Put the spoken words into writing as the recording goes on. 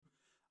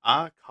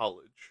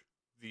College.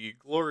 The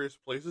glorious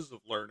places of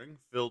learning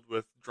filled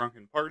with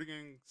drunken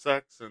partying,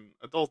 sex, and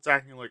adults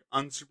acting like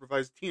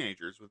unsupervised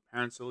teenagers with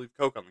parents that leave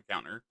coke on the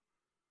counter.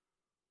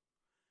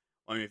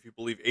 I mean, if you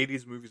believe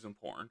 80s movies and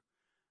porn.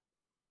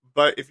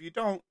 But if you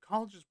don't,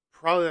 college is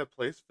probably that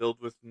place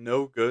filled with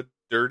no good,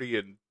 dirty,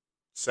 and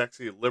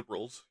sexy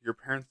liberals your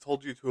parents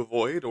told you to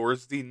avoid, or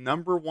is the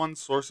number one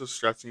source of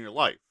stress in your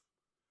life.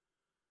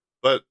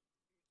 But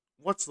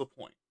what's the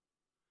point?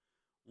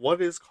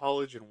 What is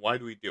college and why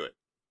do we do it?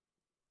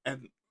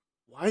 And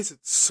why is it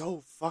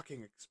so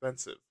fucking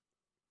expensive?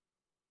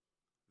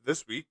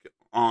 This week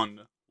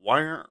on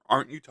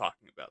Aren't You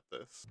Talking About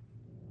This?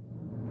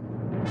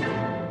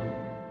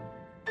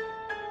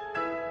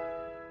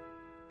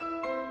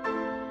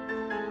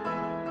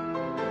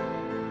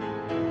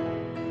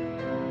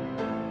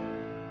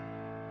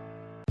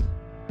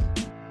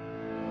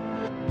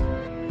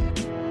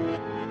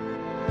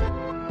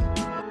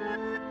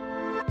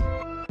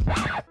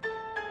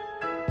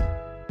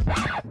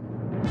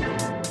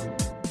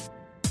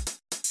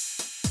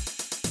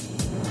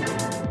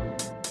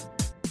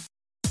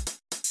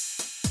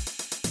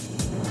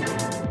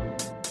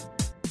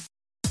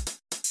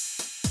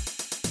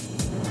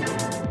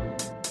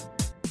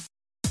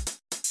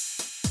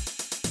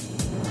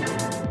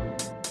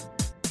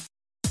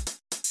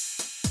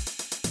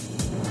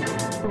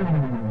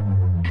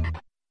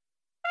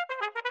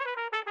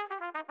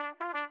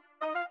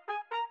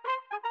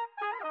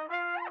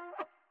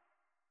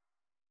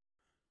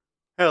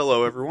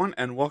 Hello, everyone,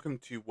 and welcome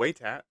to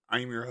WAITAT. I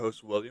am your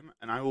host, William,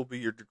 and I will be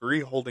your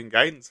degree holding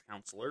guidance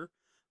counselor,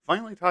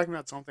 finally talking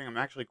about something I'm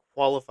actually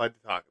qualified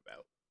to talk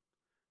about.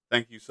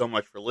 Thank you so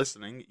much for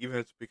listening, even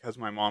if it's because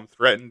my mom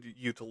threatened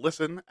you to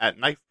listen at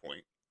knife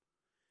point.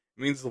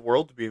 It means the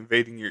world to be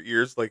invading your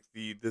ears like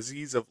the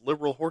disease of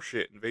liberal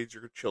horseshit invades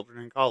your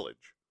children in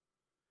college.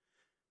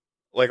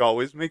 Like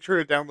always, make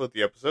sure to download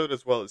the episode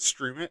as well as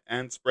stream it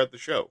and spread the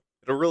show.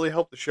 It'll really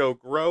help the show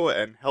grow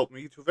and help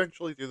me to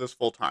eventually do this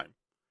full time.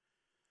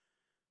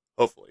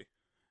 Hopefully.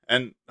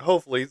 And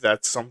hopefully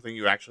that's something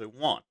you actually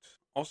want.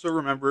 Also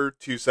remember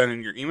to send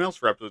in your emails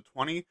for episode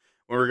 20,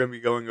 where we're going to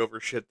be going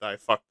over shit that I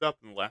fucked up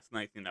in the last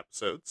 19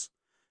 episodes.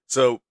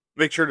 So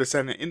make sure to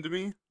send it in to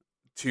me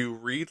to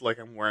read like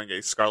I'm wearing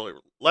a scarlet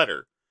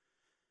letter.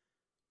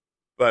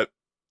 But,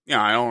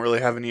 yeah, I don't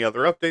really have any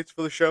other updates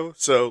for the show,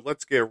 so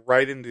let's get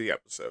right into the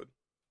episode.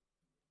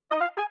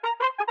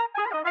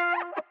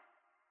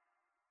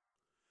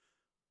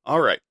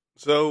 Alright,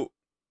 so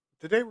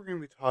today we're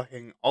going to be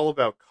talking all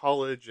about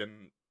college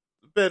and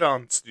a bit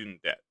on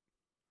student debt.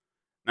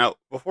 Now,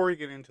 before we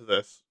get into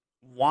this,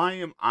 why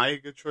am I a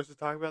good choice to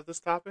talk about this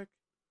topic?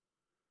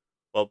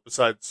 Well,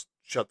 besides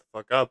shut the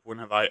fuck up, when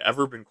have I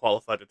ever been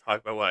qualified to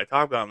talk about what I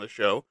talk about on the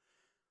show?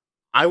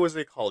 I was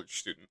a college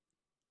student.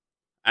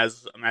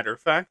 As a matter of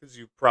fact, as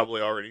you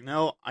probably already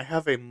know, I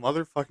have a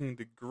motherfucking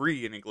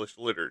degree in English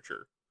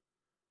literature.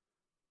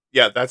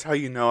 Yeah, that's how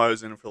you know I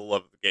was in it for the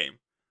love of the game.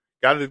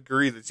 Got a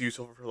degree that's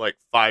useful for like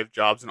 5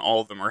 jobs, and all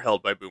of them are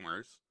held by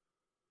boomers.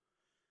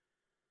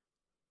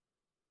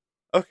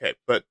 Okay,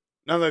 but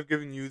now that I've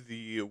given you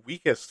the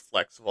weakest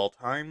flex of all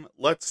time,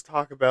 let's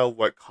talk about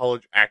what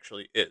college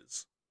actually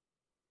is.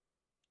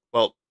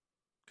 Well,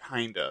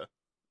 kinda.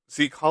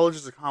 See, college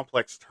is a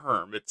complex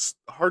term. It's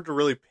hard to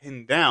really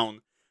pin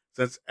down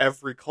since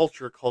every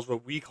culture calls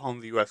what we call in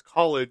the US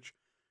college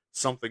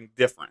something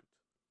different.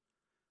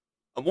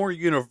 A more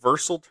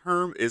universal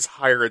term is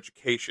higher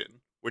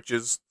education, which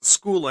is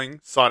schooling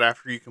sought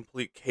after you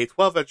complete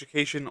K-12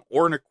 education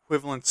or an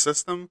equivalent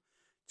system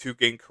to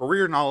gain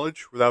career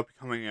knowledge without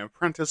becoming an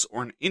apprentice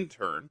or an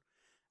intern,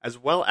 as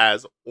well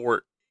as,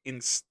 or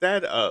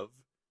instead of,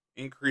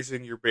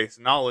 increasing your base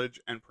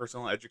knowledge and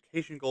personal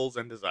education goals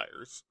and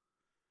desires.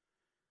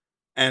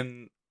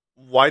 And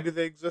why do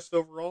they exist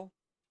overall?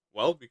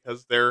 Well,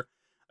 because they're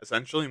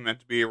essentially meant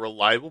to be a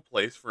reliable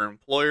place for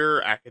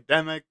employer,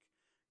 academic,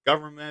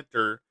 government,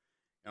 or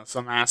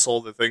some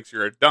asshole that thinks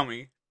you're a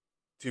dummy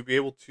to be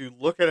able to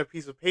look at a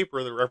piece of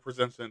paper that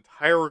represents an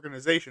entire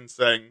organization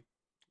saying,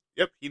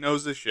 yep, he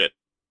knows this shit.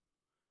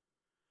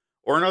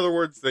 Or in other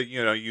words, that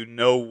you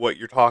know what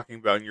you're talking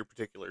about in your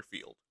particular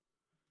field.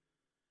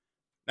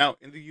 Now,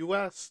 in the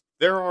US,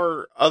 there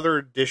are other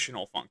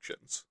additional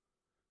functions.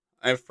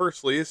 And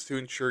firstly is to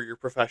ensure your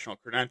professional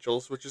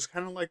credentials, which is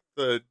kind of like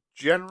the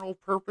general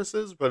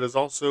purposes, but is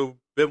also a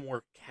bit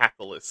more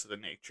capitalist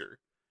in nature.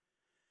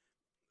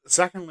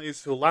 Secondly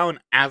is to allow an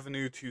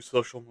avenue to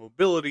social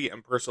mobility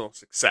and personal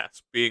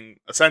success, being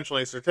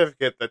essentially a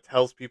certificate that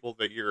tells people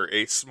that you're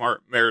a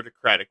smart,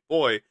 meritocratic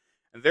boy,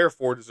 and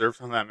therefore deserve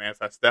some of that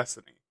manifest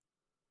destiny.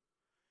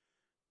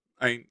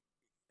 I mean,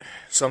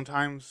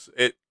 sometimes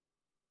it...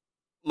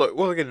 Look,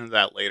 we'll get into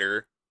that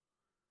later.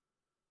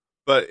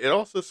 But it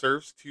also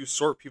serves to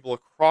sort people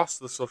across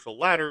the social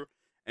ladder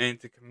and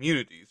into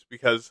communities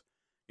because,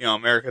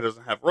 America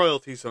doesn't have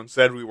royalty, so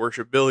instead we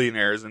worship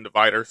billionaires and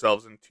divide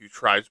ourselves into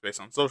tribes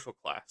based on social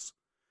class.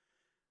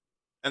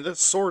 And this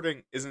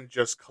sorting isn't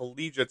just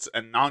collegiates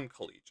and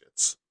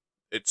non-collegiates.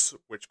 It's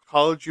which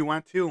college you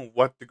went to and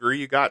what degree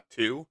you got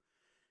to,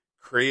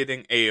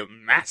 creating a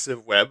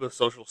massive web of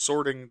social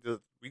sorting that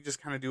we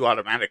just kind of do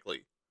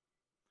automatically.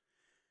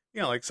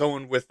 Like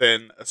someone with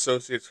an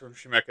associate's from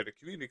Chemeketa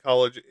Community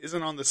College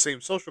isn't on the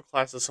same social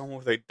class as someone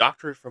with a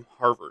doctorate from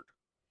Harvard.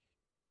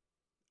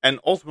 And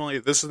ultimately,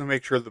 this is to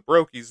make sure the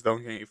brokies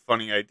don't get any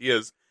funny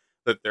ideas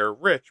that they're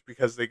rich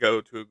because they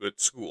go to a good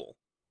school.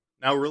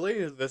 Now,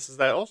 related to this is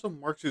that it also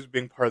marks you as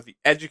being part of the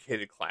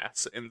educated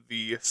class in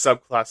the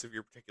subclass of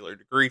your particular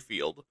degree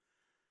field,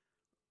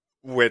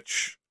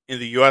 which in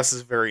the US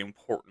is very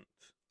important.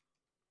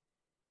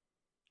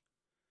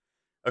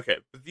 Okay,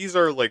 but these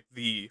are like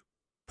the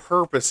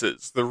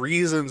purposes, the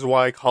reasons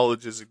why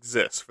colleges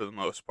exist for the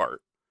most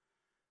part.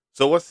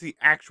 So, what's the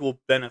actual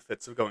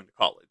benefits of going to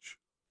college?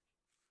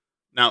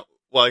 Now,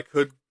 while I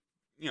could,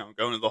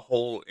 go into the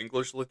whole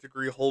English lit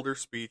degree holder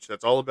speech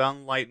that's all about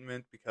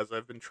enlightenment because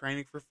I've been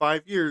training for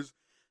 5 years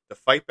to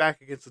fight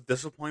back against the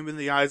disappointment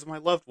in the eyes of my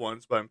loved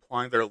ones by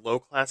implying they're low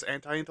class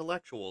anti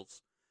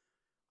intellectuals,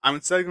 I'm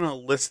instead going to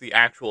list the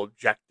actual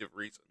objective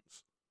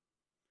reasons.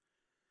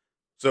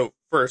 So,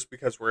 first,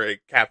 because we're a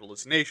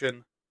capitalist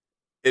nation,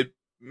 it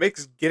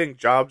makes getting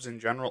jobs in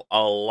general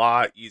a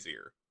lot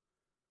easier.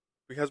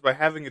 Because by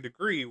having a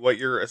degree, what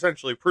you're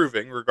essentially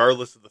proving,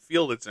 regardless of the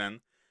field it's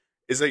in,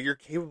 is that you're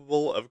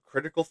capable of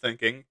critical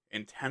thinking,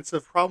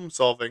 intensive problem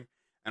solving,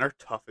 and are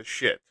tough as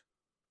shit.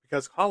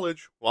 Because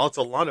college, while it's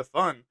a lot of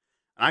fun,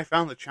 and I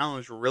found the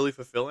challenge really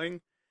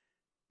fulfilling,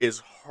 is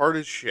hard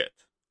as shit.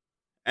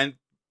 And,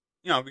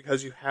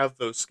 because you have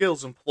those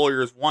skills,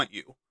 employers want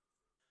you.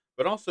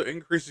 But also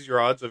increases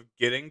your odds of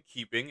getting,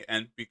 keeping,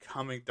 and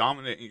becoming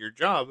dominant in your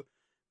job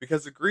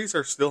because degrees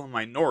are still a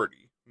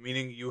minority,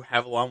 meaning you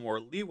have a lot more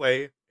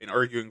leeway in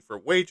arguing for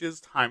wages,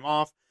 time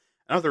off,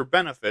 and other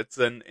benefits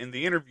than in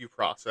the interview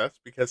process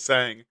because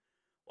saying,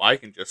 well, I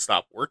can just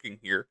stop working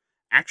here,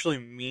 actually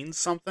means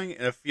something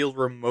in a field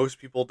where most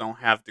people don't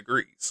have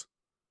degrees.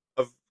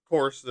 Of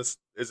course, this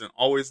isn't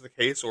always the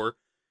case, or,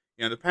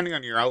 depending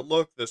on your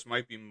outlook, this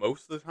might be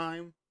most of the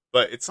time,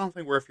 but it's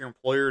something where if your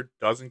employer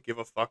doesn't give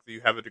a fuck that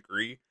you have a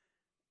degree,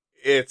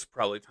 it's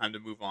probably time to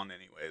move on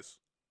anyways.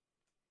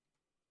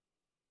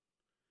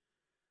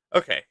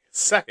 Okay,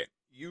 second,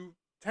 you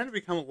tend to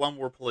become a lot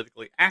more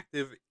politically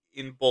active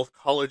in both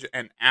college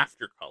and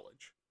after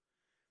college.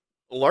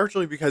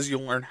 Largely because you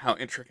learn how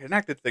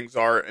interconnected things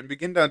are and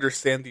begin to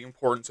understand the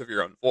importance of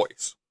your own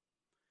voice.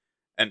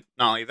 And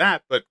not only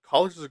that, but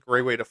college is a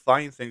great way to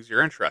find things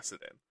you're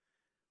interested in,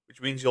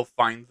 which means you'll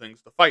find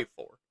things to fight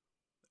for.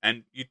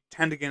 And you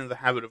tend to get into the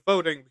habit of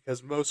voting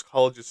because most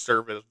colleges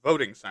serve as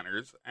voting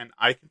centers, and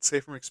I can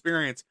say from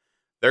experience,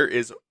 there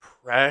is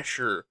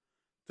pressure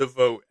to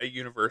vote at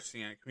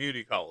university and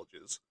community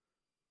colleges.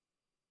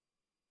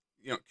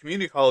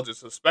 Community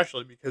colleges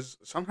especially because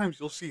sometimes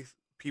you'll see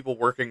people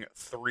working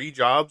 3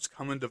 jobs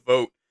coming to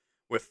vote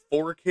with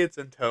 4 kids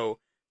in tow,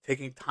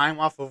 taking time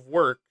off of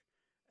work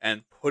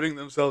and putting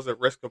themselves at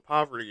risk of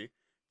poverty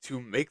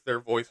to make their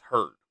voice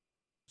heard.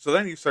 So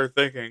then you start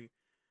thinking,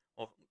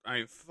 well,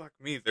 fuck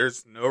me,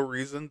 there's no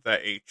reason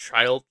that a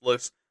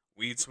childless,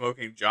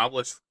 weed-smoking,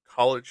 jobless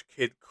college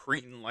kid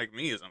cretin like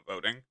me isn't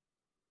voting.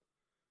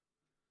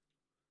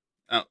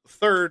 Now,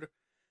 third,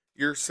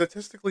 you're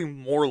statistically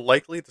more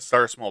likely to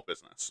start a small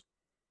business.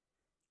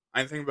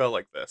 I think about it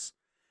like this.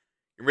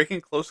 You're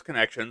making close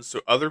connections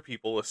to other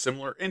people with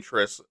similar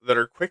interests that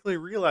are quickly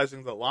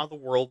realizing that a lot of the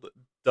world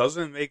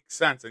doesn't make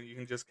sense and you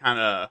can just kind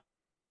of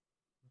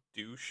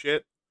do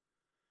shit.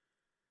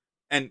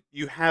 And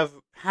you have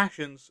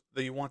passions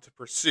that you want to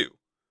pursue.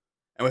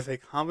 And with a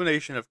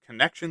combination of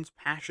connections,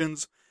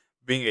 passions,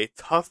 being a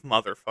tough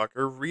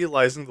motherfucker,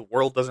 realizing the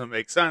world doesn't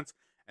make sense,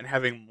 and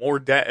having more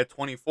debt at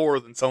 24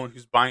 than someone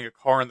who's buying a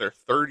car in their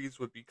 30s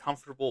would be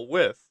comfortable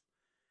with,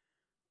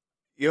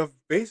 you have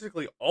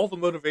basically all the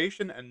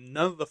motivation and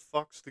none of the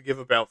fucks to give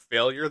about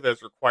failure that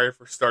is required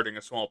for starting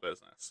a small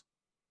business.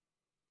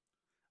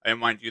 And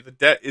mind you, the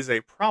debt is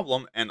a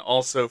problem, and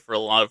also for a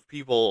lot of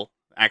people,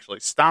 actually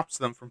stops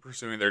them from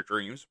pursuing their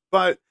dreams,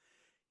 but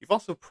you've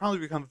also probably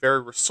become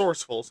very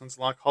resourceful since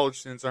a lot of college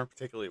students aren't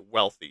particularly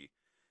wealthy.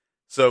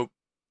 So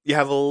you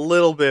have a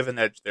little bit of an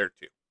edge there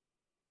too.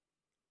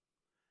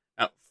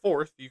 Now,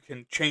 fourth, you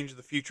can change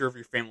the future of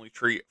your family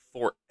tree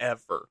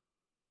forever.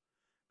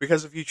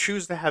 Because if you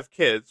choose to have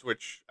kids,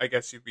 which I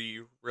guess you'd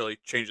be really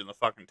changing the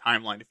fucking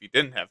timeline if you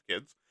didn't have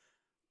kids,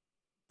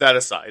 that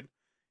aside,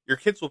 your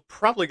kids will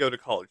probably go to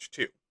college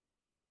too.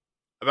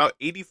 About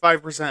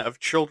 85% of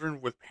children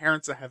with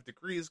parents that have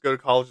degrees go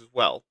to college as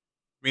well,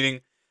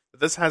 meaning that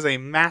this has a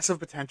massive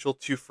potential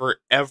to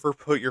forever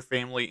put your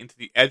family into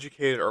the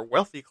educated or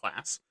wealthy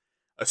class,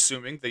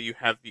 assuming that you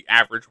have the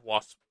average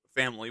WASP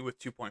family with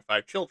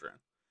 2.5 children.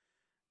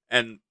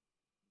 And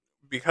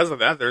because of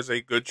that, there's a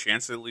good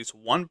chance that at least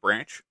one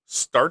branch,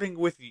 starting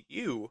with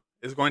you,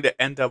 is going to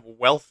end up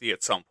wealthy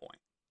at some point.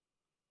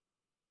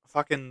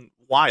 Fucking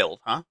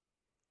wild, huh?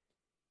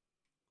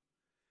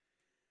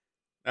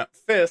 Now,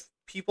 fifth,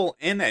 people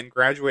in and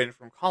graduating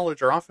from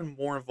college are often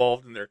more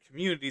involved in their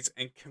communities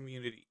and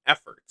community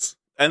efforts.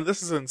 And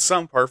this is in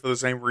some part for the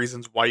same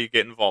reasons why you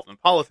get involved in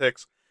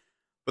politics,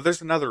 but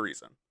there's another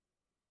reason.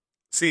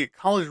 See,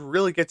 college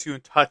really gets you in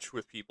touch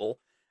with people,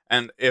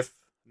 and if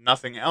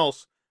nothing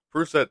else,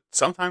 proves that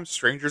sometimes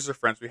strangers are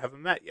friends we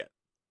haven't met yet.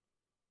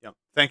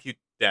 Thank you,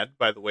 Dad,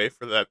 by the way,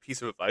 for that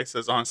piece of advice.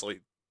 That's honestly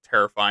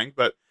terrifying,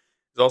 but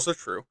it's also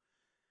true.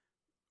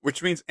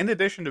 Which means, in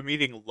addition to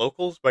meeting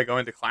locals by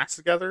going to class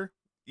together,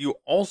 you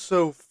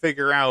also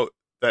figure out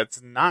that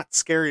it's not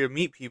scary to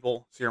meet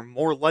people, so you're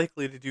more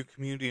likely to do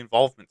community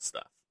involvement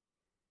stuff.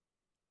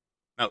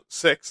 Now,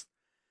 sixth,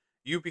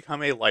 you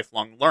become a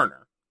lifelong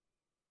learner.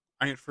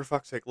 I mean, for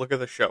fuck's sake, look at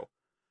the show.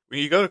 When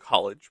you go to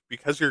college,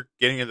 because you're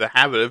getting in the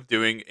habit of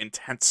doing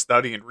intense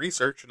study and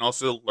research and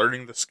also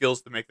learning the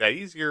skills to make that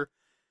easier,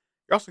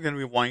 you're also going to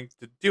be wanting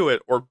to do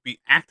it or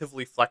be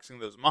actively flexing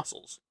those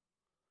muscles.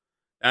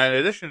 And in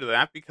addition to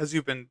that, because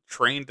you've been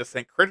trained to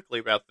think critically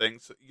about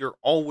things, you're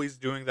always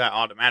doing that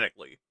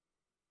automatically.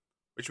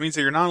 Which means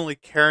that you're not only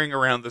carrying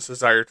around this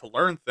desire to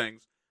learn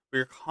things, but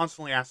you're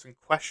constantly asking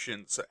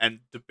questions and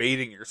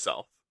debating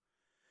yourself,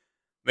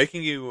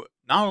 making you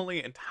not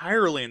only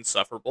entirely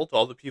insufferable to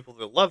all the people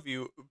that love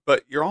you,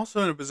 but you're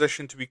also in a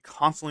position to be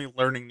constantly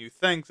learning new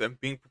things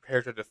and being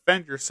prepared to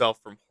defend yourself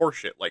from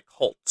horseshit like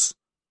cults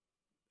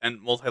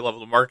and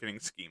multi-level marketing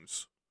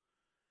schemes.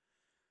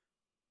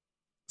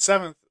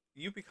 Seventh,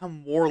 you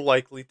become more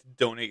likely to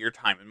donate your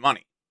time and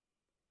money.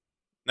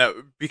 Now,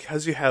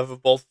 because you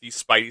have both the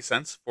spidey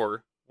sense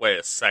for, wait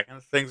a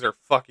second, things are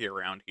fucky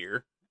around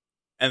here,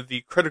 and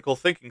the critical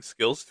thinking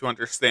skills to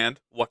understand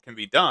what can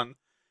be done,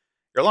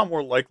 you're a lot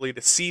more likely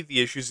to see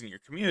the issues in your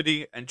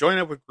community and join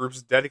up with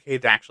groups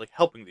dedicated to actually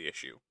helping the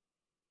issue,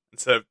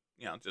 instead of,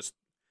 just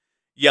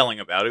yelling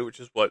about it, which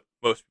is what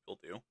most people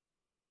do.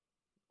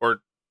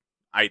 Or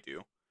I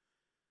do.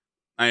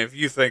 If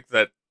you think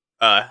that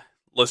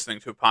listening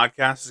to a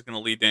podcast is going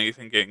to lead to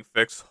anything getting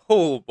fixed,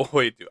 oh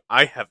boy, do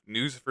I have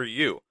news for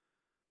you.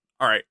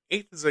 Alright,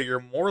 eighth is that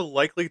you're more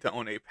likely to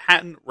own a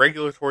patent,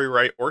 regulatory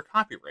right, or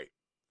copyright.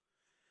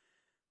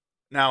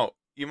 Now,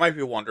 you might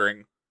be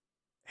wondering,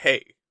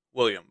 hey,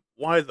 William,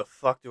 why the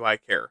fuck do I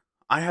care?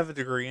 I have a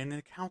degree in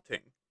accounting.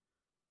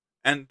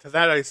 And to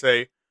that I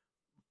say,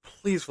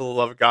 please, for the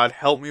love of God,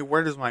 help me.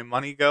 Where does my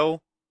money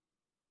go?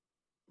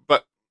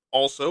 But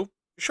also,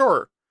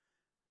 sure,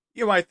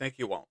 you might think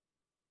you won't.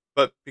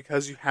 But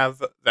because you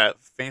have that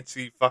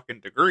fancy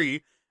fucking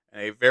degree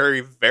and a very,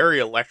 very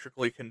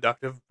electrically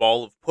conductive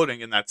ball of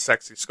pudding in that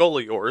sexy skull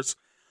of yours,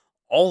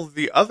 all of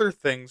the other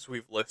things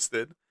we've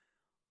listed,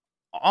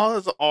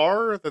 odds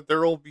are that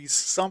there will be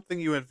something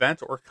you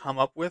invent or come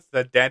up with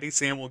that Daddy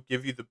Sam will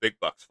give you the big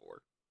bucks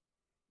for.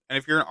 And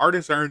if you're an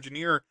artist or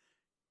engineer,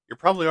 you're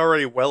probably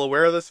already well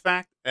aware of this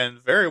fact, and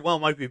very well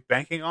might be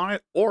banking on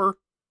it, or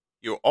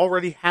you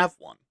already have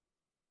one.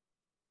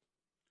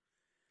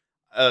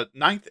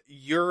 Ninth,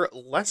 you're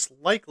less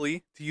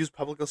likely to use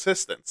public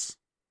assistance.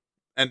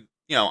 And,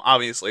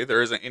 obviously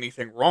there isn't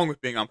anything wrong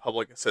with being on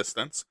public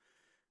assistance.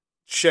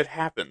 Shit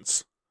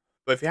happens.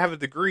 But if you have a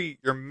degree,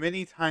 you're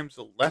many times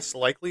less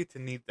likely to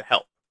need the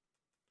help.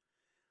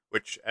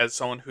 Which, as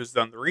someone who's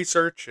done the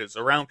research, is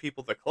around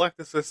people that collect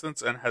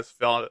assistance, and has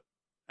filled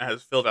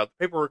out the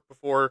paperwork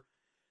before,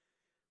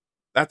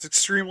 that's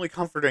extremely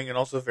comforting and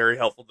also very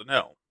helpful to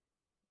know.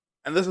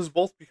 And this is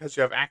both because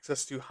you have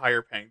access to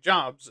higher paying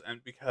jobs,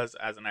 and because,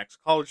 as an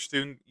ex-college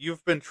student,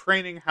 you've been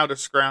training how to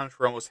scrounge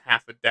for almost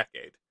half a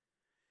decade.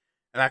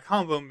 And that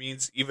combo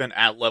means even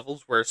at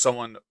levels where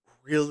someone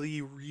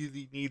really,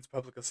 really needs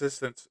public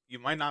assistance, you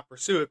might not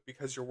pursue it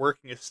because you're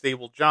working a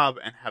stable job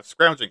and have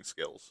scrounging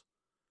skills.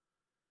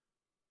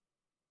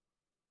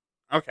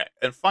 Okay,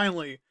 and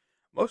finally,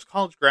 most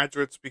college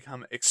graduates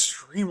become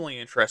extremely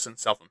interested in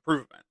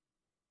self-improvement.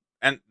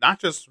 And not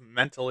just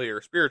mentally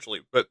or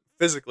spiritually, but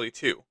physically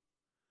too.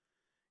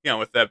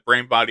 With that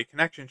brain-body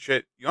connection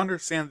shit, you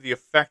understand the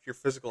effect your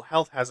physical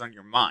health has on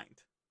your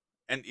mind.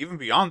 And even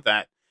beyond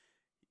that,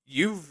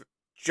 you've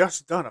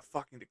just done a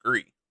fucking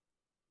degree.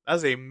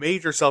 That's a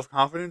major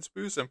self-confidence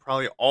boost and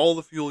probably all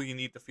the fuel you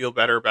need to feel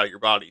better about your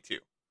body too.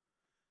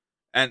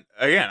 And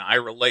again, I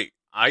relate.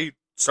 I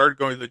started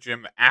going to the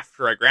gym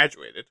after I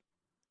graduated.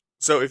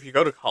 So if you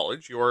go to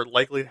college, you are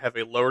likely to have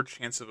a lower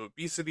chance of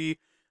obesity,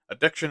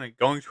 addiction, and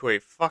going to a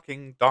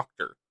fucking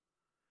doctor.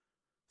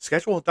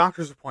 Schedule a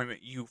doctor's appointment,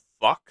 you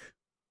fuck.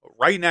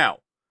 Right now.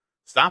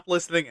 Stop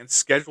listening and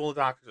schedule a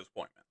doctor's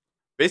appointment.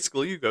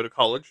 Basically, you go to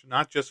college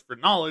not just for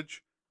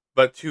knowledge,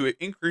 but to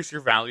increase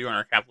your value in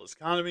our capitalist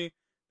economy,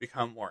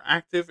 become more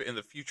active in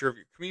the future of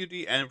your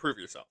community, and improve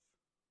yourself.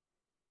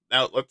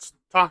 Now, let's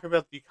talk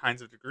about the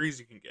kinds of degrees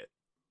you can get.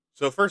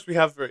 So first we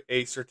have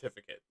a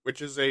certificate,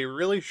 which is a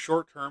really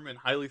short-term and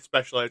highly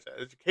specialized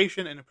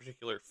education in a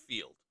particular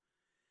field.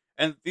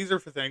 And these are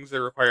for things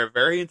that require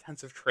very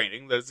intensive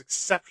training that is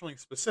exceptionally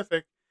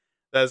specific,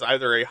 that is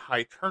either a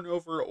high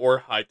turnover or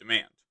high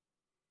demand.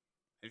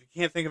 If you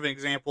can't think of an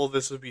example,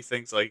 this would be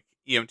things like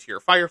EMT or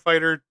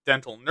firefighter,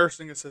 dental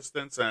nursing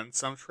assistants, and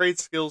some trade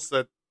skills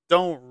that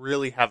don't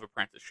really have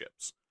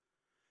apprenticeships.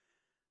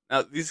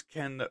 Now, these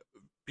can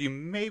be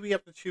maybe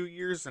up to 2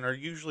 years and are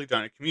usually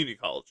done at community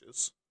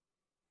colleges.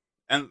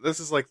 And this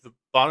is like the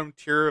bottom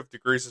tier of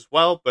degrees as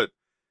well, but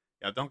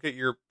Don't get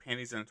your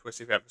panties in a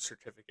twist if you have a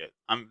certificate.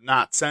 I'm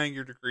not saying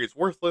your degree is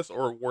worthless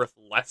or worth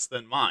less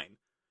than mine.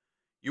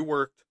 You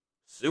worked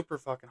super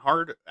fucking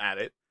hard at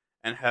it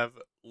and have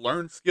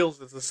learned skills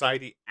that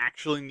society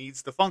actually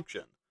needs to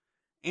function.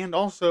 And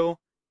also,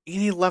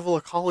 any level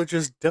of college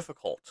is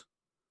difficult.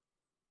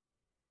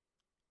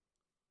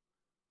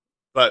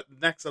 But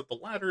next up the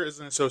ladder is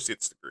an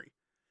associate's degree.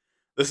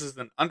 This is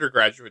an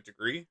undergraduate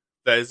degree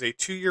that is a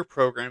 2-year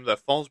program that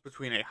falls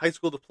between a high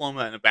school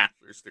diploma and a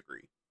bachelor's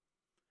degree.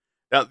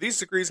 Now, these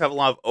degrees have a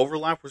lot of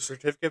overlap with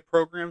certificate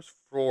programs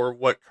for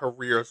what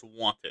careers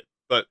wanted,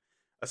 but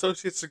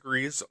associate's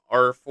degrees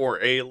are for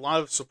a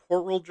lot of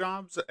support role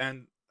jobs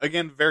and,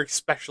 again, very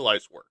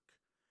specialized work.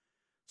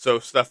 So,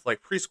 stuff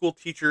like preschool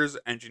teachers,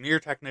 engineer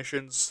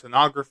technicians,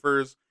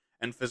 sonographers,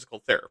 and physical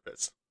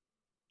therapists.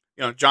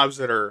 Jobs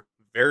that are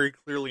very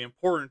clearly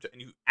important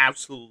and you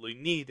absolutely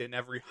need in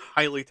every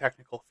highly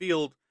technical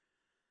field,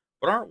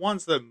 but aren't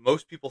ones that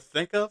most people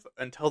think of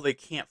until they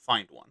can't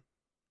find one.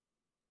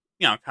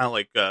 Kind of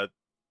like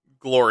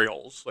glory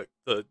holes, like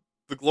the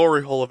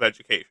glory hole of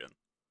education.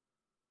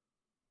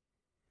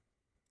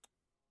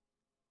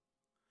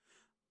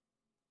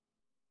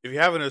 If you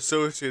have an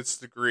associate's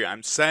degree,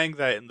 I'm saying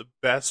that in the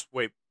best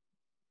way,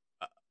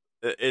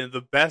 in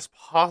the best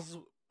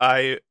possible.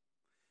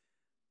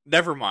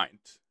 Never mind.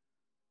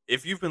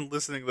 If you've been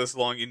listening this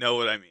long, you know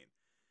what I mean.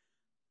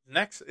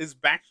 Next is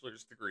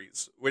bachelor's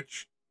degrees,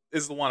 which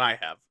is the one I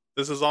have.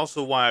 This is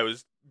also why I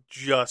was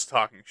just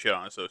talking shit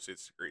on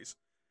associate's degrees.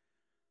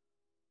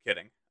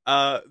 Kidding.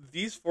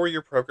 These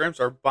 4-year programs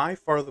are by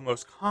far the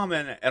most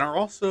common and are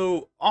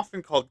also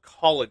often called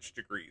college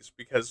degrees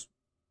because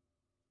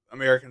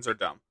Americans are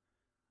dumb.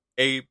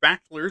 A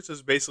bachelor's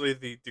is basically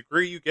the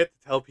degree you get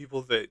to tell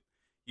people that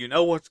you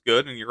know what's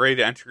good and you're ready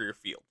to enter your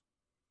field.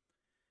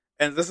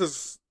 And this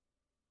is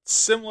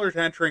similar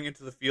to entering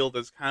into the field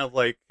as kind of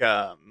like,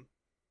 I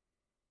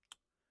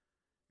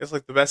guess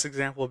like the best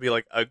example would be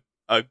like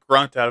a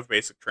grunt out of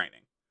basic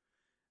training.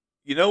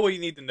 You know what you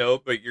need to know,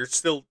 but you're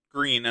still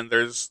green and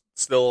there's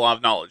still a lot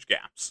of knowledge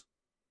gaps.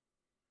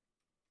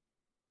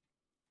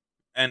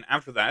 And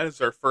after that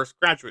is our first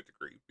graduate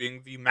degree,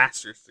 being the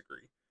master's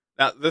degree.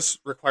 Now, this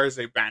requires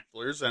a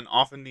bachelor's and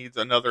often needs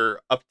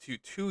another up to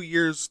 2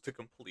 years to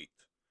complete.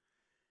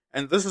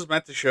 And this is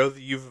meant to show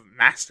that you've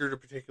mastered a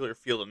particular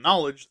field of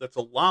knowledge that's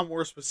a lot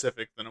more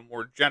specific than a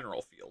more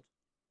general field.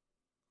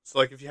 So,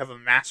 like if you have a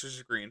master's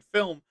degree in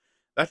film,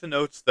 that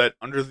denotes that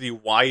under the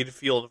wide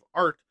field of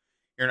art,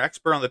 you're an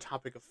expert on the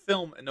topic of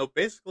film and know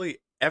basically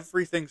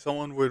everything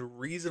someone would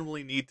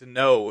reasonably need to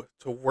know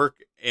to work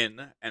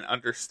in and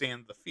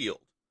understand the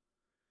field.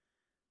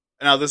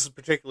 Now, this is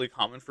particularly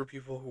common for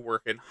people who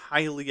work in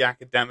highly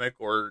academic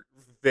or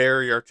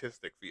very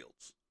artistic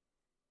fields.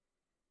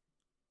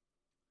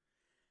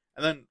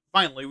 And then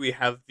finally, we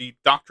have the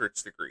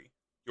doctorate's degree,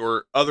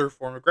 your other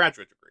form of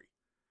graduate degree,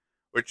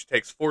 which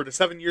takes 4 to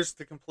 7 years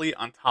to complete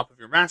on top of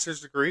your master's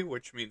degree,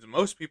 which means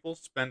most people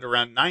spend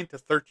around 9 to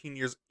 13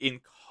 years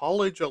in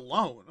college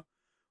alone,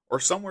 or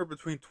somewhere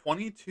between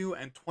 22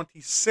 and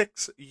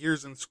 26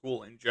 years in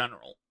school in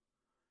general.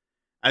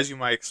 As you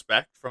might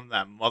expect from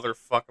that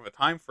motherfuck of a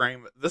time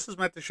frame, this is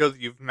meant to show that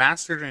you've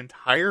mastered an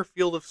entire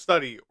field of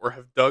study or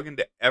have dug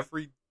into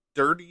every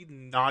dirty,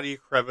 naughty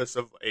crevice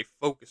of a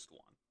focused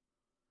one.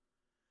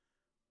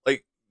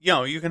 Like,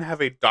 you can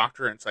have a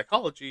doctorate in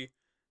psychology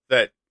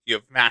that you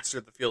have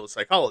mastered the field of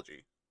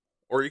psychology.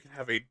 Or you can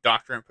have a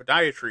doctorate in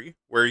podiatry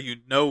where you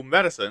know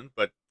medicine,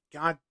 but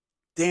god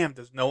damn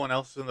does no one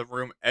else in the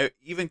room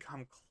even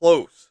come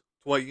close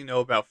to what you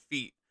know about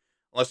feet.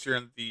 Unless you're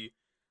in the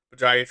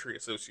Podiatry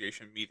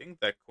Association meeting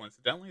that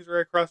coincidentally is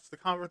right across the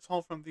conference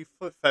hall from the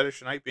foot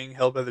fetish night being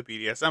held by the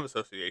BDSM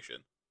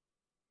Association.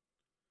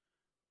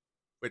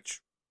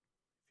 Which,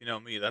 if you know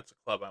me, that's a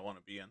club I want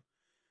to be in.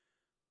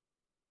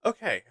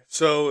 Okay,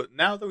 so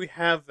now that we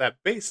have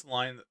that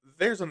baseline,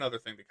 there's another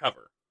thing to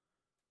cover.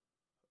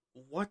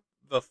 What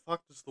the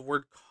fuck does the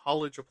word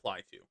college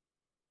apply to?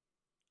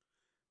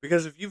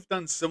 Because if you've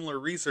done similar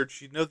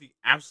research, you know the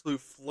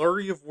absolute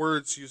flurry of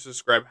words used to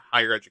describe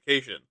higher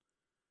education.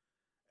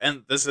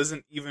 And this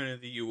isn't even in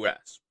the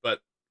US,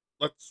 but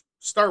let's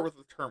start with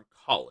the term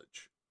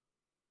college.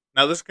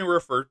 Now, this can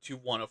refer to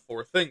one of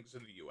 4 things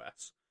in the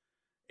US.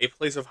 A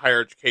place of higher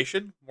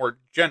education, more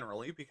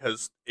generally,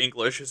 because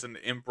English is an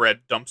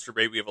inbred dumpster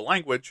baby of a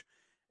language,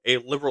 a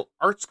liberal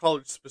arts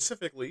college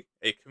specifically,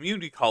 a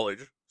community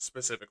college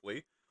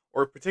specifically,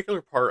 or a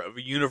particular part of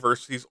a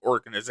university's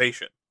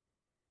organization.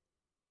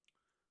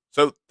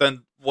 So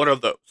then, what are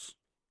those?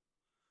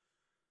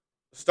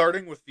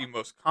 Starting with the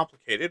most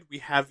complicated, we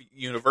have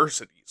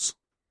universities.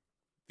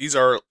 These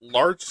are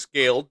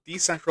large-scale,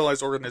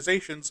 decentralized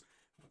organizations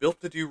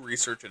built to do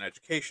research and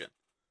education.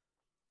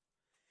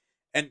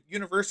 And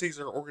universities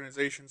are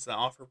organizations that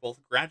offer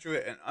both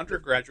graduate and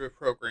undergraduate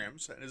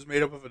programs and is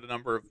made up of a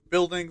number of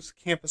buildings,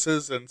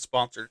 campuses, and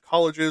sponsored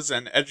colleges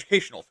and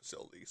educational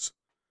facilities.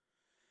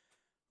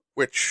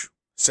 Which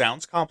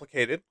sounds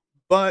complicated,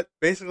 but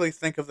basically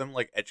think of them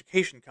like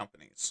education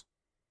companies.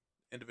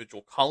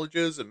 Individual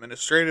colleges,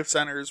 administrative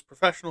centers,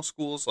 professional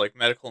schools like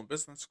medical and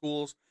business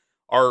schools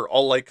are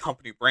all like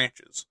company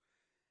branches.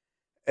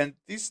 And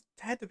these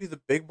tend to be the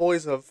big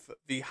boys of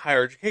the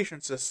higher education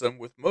system,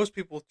 with most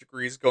people with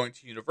degrees going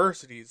to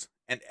universities,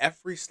 and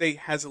every state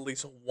has at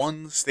least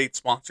one state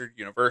sponsored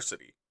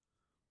university.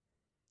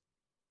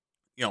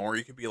 Or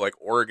you could be like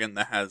Oregon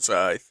that has,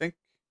 I think,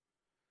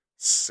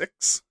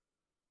 six.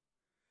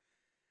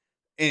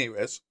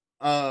 Anyways,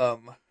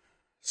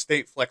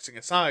 state flexing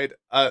aside,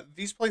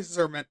 these places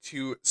are meant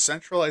to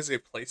centralize a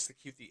place to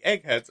keep the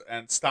eggheads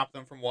and stop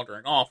them from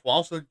wandering off, while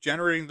also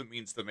generating the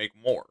means to make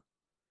more.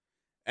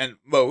 And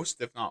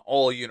most, if not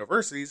all,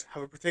 universities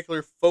have a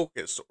particular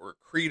focus or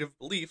creative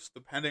beliefs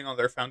depending on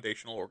their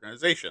foundational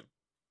organization.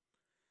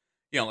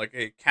 Like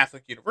a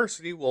Catholic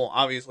university will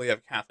obviously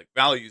have Catholic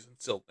values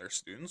instilled in their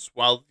students,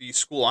 while the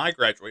school I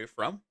graduated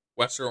from,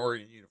 Western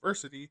Oregon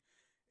University,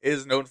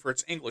 is known for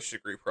its English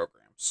degree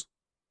programs.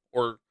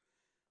 Or,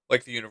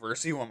 like the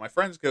university one of my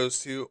friends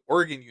goes to,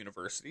 Oregon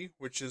University,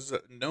 which is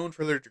known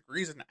for their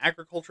degrees in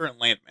agriculture and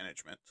land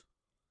management.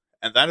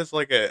 And that is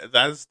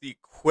the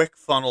quick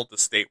funnel to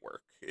state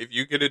work. If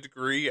you get a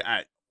degree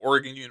at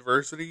Oregon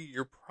University,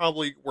 you're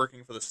probably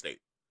working for the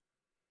state.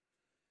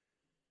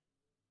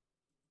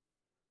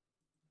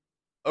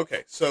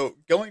 Okay, so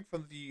going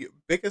from the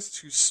biggest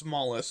to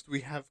smallest,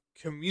 we have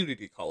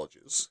community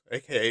colleges,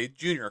 aka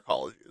junior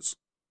colleges.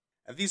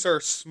 And these are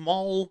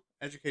small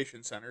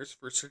education centers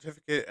for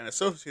certificate and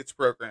associate's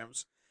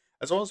programs,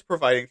 as well as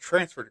providing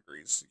transfer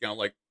degrees,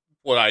 like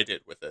what I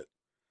did with it.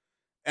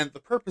 And the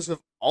purpose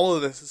of all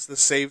of this is to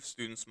save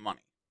students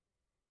money.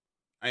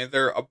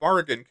 They're a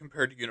bargain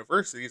compared to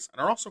universities,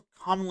 and are also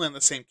commonly on the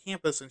same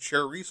campus and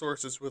share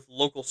resources with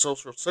local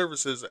social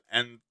services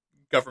and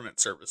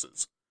government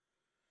services.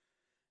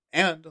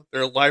 And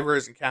their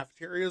libraries and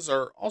cafeterias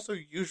are also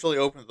usually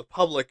open to the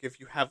public if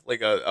you have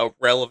like a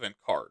relevant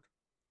card.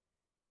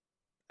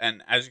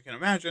 And as you can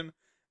imagine,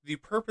 the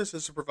purpose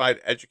is to provide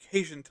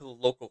education to the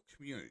local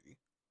community,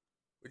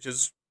 which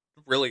is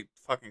really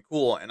fucking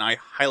cool, and I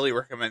highly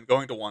recommend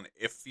going to one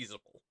if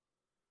feasible.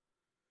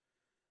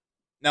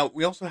 Now,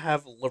 we also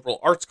have liberal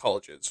arts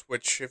colleges,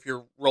 which, if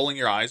you're rolling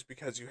your eyes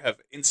because you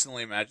have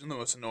instantly imagined the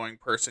most annoying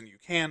person you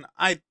can,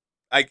 I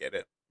get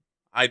it.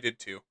 I did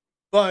too.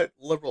 But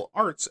liberal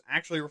arts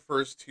actually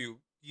refers to,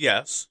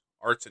 yes,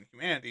 arts and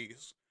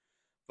humanities,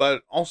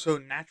 but also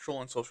natural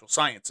and social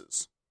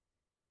sciences.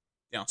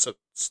 So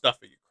stuff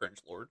that you cringe,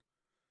 Lord.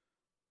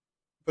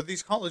 But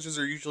these colleges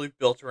are usually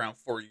built around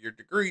 4-year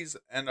degrees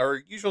and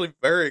are usually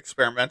very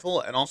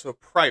experimental and also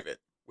private,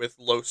 with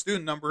low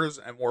student numbers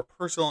and more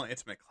personal and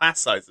intimate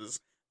class sizes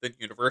than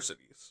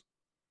universities.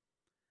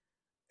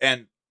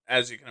 And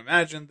as you can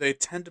imagine, they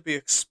tend to be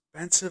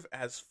expensive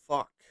as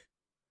fuck.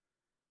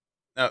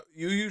 Now,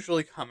 you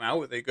usually come out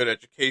with a good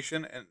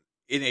education and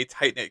in a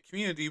tight knit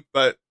community,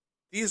 but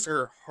these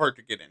are hard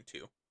to get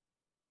into.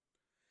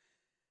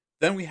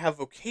 Then we have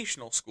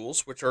vocational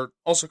schools, which are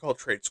also called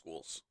trade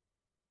schools.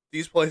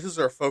 These places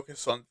are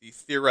focused on the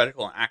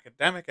theoretical and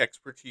academic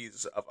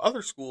expertise of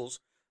other schools,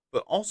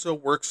 but also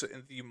works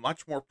in the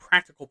much more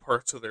practical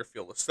parts of their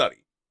field of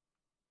study.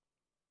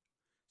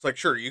 It's like,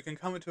 sure, you can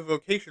come into a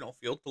vocational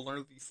field to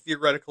learn the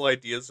theoretical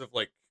ideas of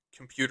like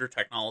computer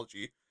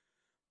technology,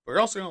 but you're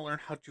also going to learn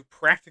how to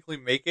practically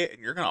make it, and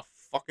you're going to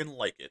fucking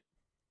like it.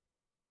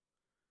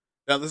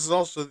 Now, this is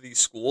also the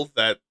school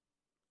that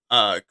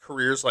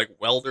careers like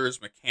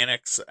welders,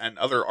 mechanics, and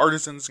other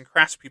artisans and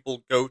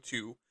craftspeople go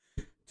to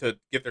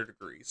get their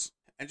degrees.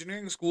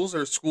 Engineering schools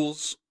are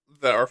schools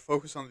that are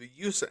focused on the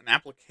use and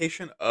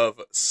application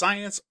of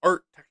science,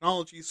 art,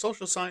 technology,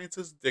 social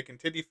sciences, Dick and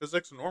Titty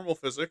physics, normal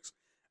physics,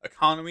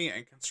 economy,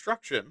 and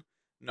construction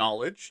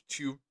knowledge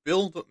to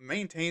build,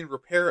 maintain,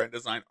 repair, and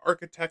design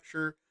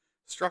architecture,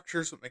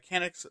 structures,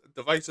 mechanics,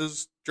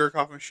 devices,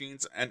 jerk-off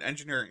machines, and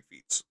engineering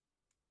feats.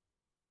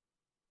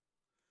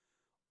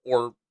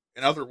 Or,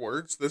 in other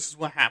words, this is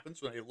what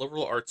happens when a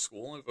liberal arts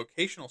school and a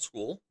vocational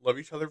school love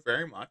each other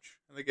very much,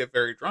 and they get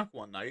very drunk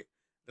one night,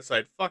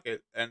 decide fuck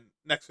it, and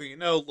next thing you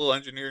know, little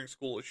engineering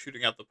school is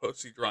shooting out the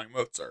postie drawing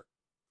Mozart.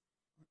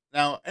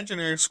 Now,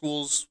 engineering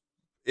schools,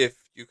 if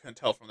you can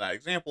tell from that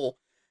example,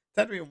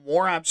 tend to be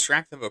more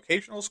abstract than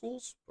vocational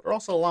schools, but are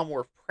also a lot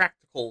more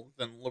practical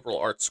than liberal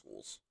arts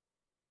schools.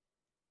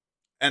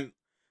 And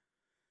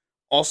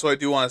also, I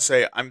do want to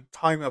say, I'm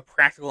talking about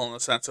practical in the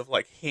sense of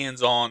like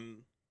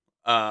hands-on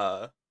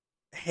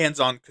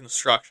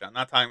construction. I'm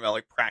not talking about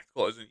like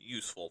practical as in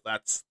useful.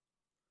 That's,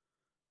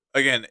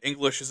 again,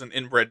 English is an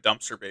inbred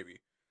dumpster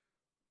baby.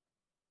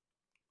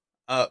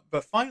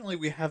 But finally,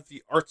 we have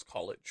the arts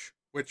college,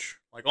 which,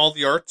 like all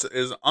the arts,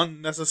 is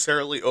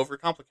unnecessarily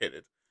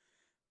overcomplicated,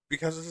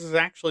 because this is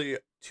actually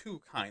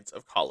two kinds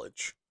of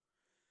college: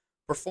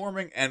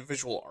 performing and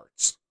visual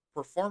arts.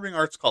 Performing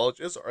arts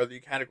colleges are the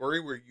category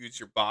where you use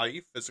your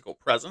body, physical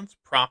presence,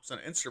 props, and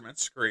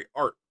instruments to create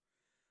art,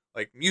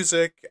 like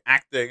music,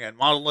 acting, and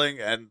modeling.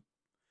 And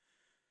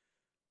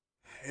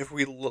if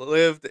we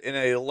lived in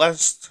a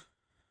less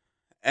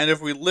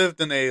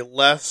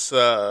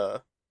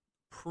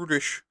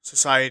prudish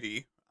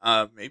society,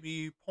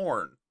 maybe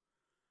porn.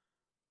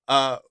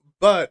 Uh,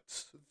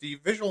 but the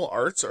visual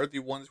arts are the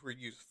ones where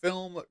you use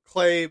film,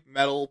 clay,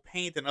 metal,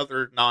 paint, and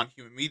other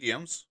non-human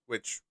mediums,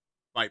 which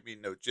might be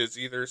no jizz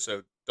either,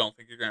 so don't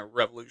think you're going to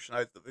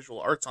revolutionize the visual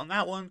arts on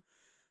that one,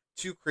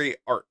 to create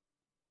art.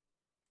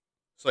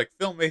 So like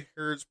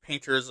filmmakers,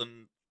 painters,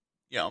 and,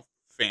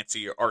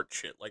 fancy art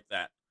shit like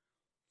that.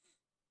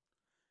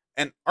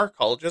 And art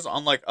colleges,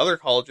 unlike other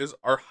colleges,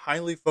 are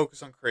highly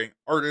focused on creating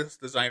artists,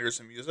 designers,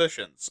 and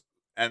musicians.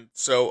 And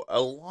so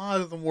a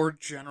lot of the more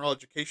general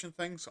education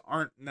things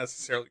aren't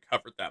necessarily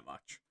covered that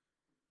much.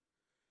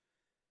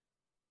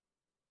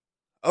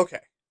 Okay,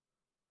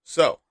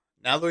 so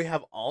now that we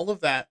have all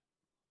of that,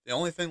 the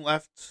only thing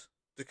left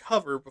to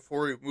cover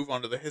before we move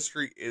on to the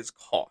history is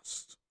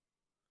cost.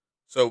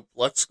 So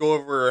let's go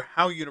over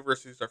how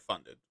universities are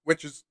funded,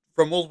 which is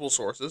from multiple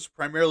sources,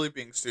 primarily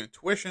being student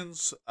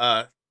tuitions,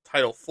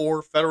 Title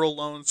IV, federal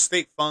loans,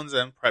 state funds,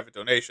 and private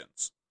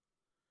donations.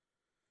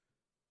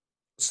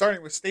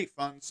 Starting with state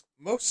funds,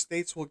 most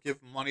states will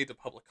give money to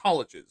public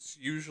colleges,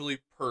 usually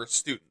per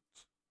student.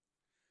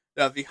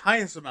 Now, the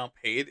highest amount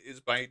paid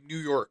is by New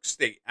York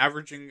State,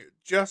 averaging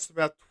just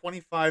about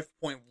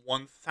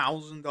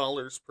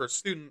 $25,100 per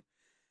student,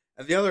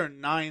 and the other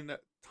nine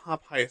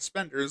top highest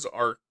spenders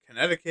are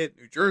Connecticut,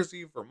 New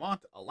Jersey,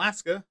 Vermont,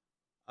 Alaska,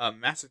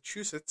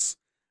 Massachusetts,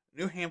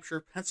 New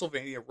Hampshire,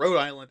 Pennsylvania, Rhode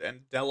Island,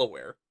 and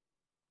Delaware.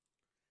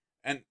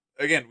 And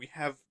again, we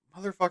have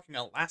motherfucking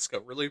Alaska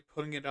really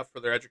putting it up for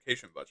their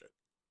education budget.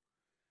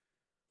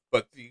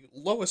 But the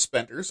lowest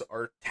spenders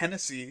are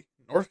Tennessee,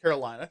 North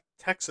Carolina,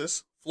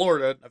 Texas,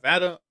 Florida,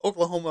 Nevada,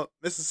 Oklahoma,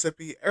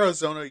 Mississippi,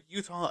 Arizona,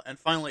 Utah, and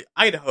finally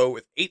Idaho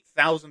with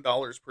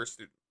 $8,000 per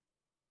student.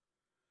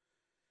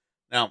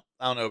 Now,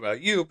 I don't know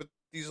about you, but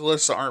these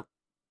lists aren't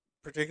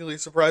particularly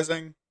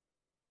surprising.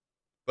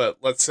 But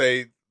let's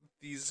say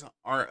these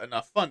aren't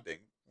enough funding.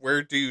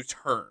 Where do you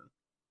turn?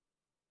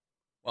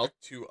 Well,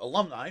 to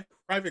alumni,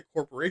 private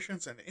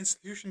corporations, and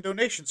institution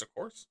donations, of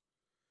course.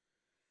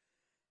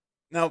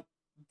 Now,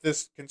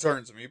 this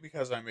concerns me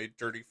because I'm a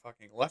dirty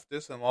fucking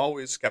leftist and I'm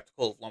always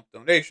skeptical of lump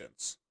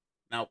donations.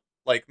 Now,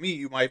 like me,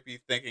 you might be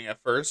thinking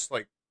at first,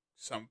 like,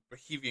 some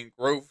Bohemian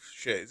Grove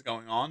shit is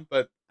going on,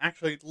 but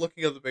actually,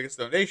 looking at the biggest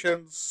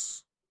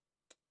donations,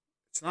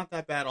 it's not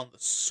that bad on the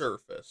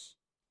surface.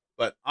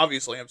 But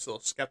obviously, I'm still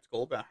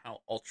skeptical about how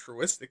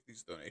altruistic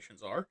these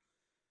donations are.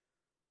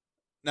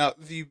 Now,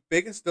 the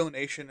biggest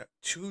donation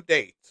to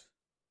date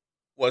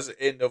was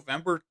in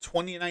November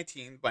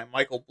 2019 by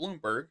Michael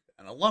Bloomberg,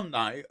 an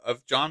alumni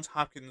of Johns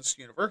Hopkins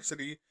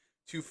University,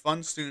 to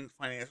fund student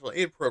financial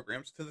aid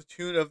programs to the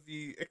tune of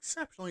the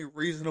exceptionally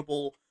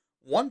reasonable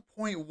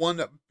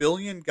 1.1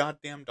 billion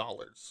goddamn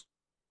dollars.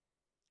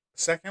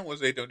 Second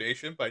was a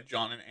donation by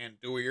John and Ann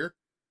Dewar,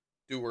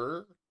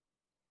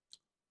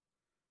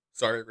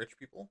 sorry, rich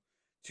people,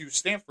 to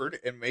Stanford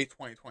in May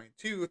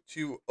 2022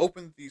 to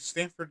open the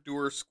Stanford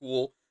Dewar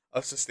School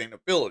of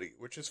Sustainability,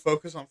 which is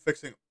focused on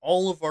fixing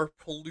all of our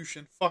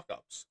pollution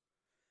fuck-ups.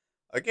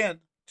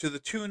 Again, to the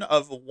tune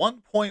of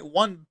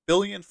 1.1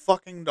 billion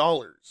fucking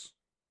dollars.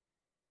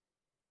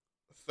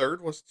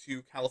 Third was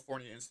to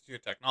California Institute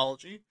of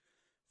Technology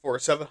for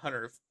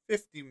 $750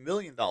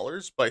 million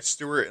by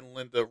Stuart and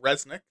Linda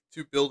Resnick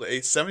to build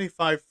a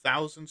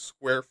 75,000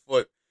 square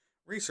foot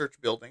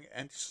research building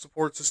and to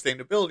support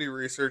sustainability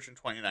research in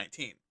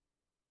 2019.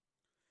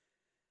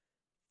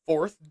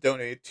 Fourth,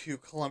 donated to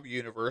Columbia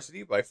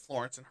University by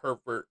Florence and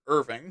Herbert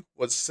Irving,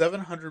 was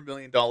 $700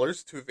 million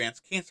to advance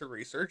cancer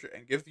research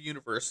and give the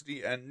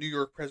university and New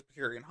York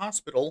Presbyterian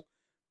Hospital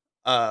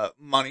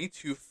money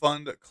to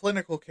fund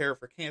clinical care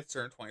for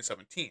cancer in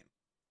 2017.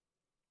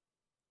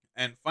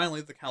 And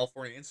finally, the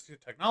California Institute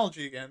of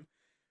Technology again,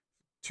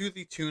 to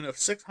the tune of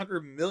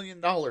 $600 million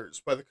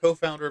by the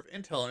co-founder of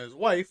Intel and his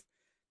wife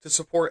to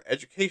support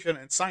education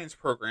and science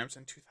programs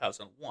in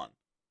 2001.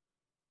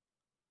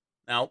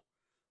 Now,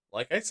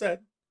 like I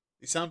said,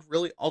 these sound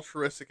really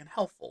altruistic and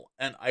helpful,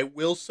 and I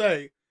will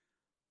say,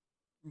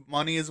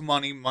 money is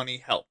money, money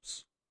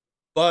helps.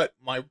 But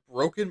my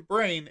broken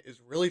brain is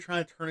really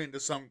trying to turn it into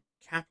some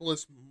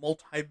capitalist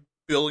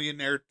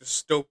multi-billionaire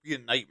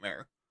dystopian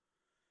nightmare.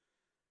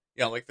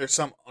 Yeah, like there's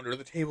some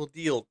under-the-table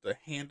deal to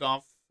hand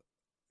off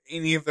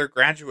any of their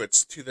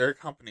graduates to their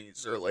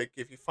companies, or like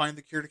if you find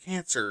the cure to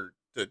cancer,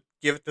 to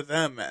give it to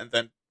them and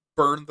then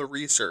burn the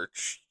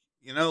research.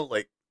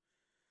 Like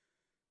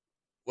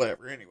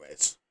whatever,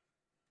 anyways.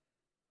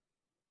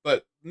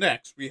 But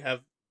next, we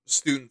have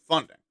student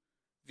funding,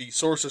 the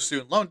source of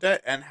student loan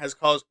debt, and has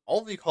caused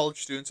all the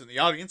college students in the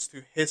audience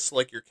to hiss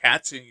like your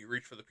cat seeing you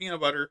reach for the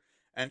peanut butter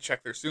and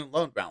check their student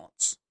loan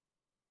balance.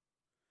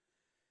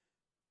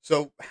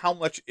 So, how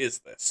much is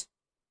this?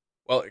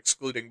 Well,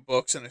 excluding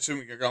books and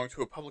assuming you're going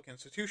to a public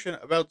institution,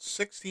 about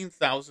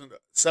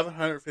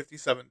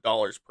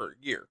 $16,757 per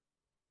year,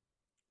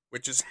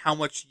 which is how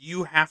much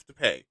you have to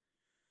pay,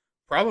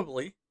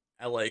 probably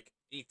at like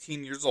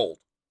 18 years old.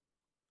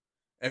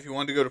 And if you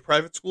wanted to go to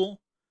private school,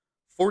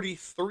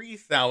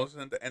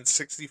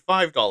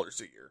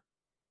 $43,065 a year.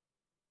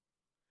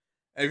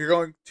 And if you're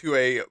going to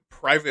a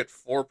private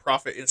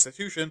for-profit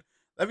institution,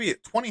 that'd be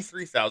at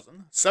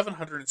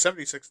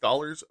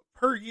 $23,776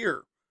 per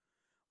year,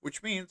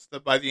 which means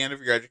that by the end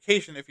of your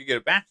education, if you get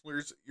a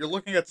bachelor's, you're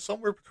looking at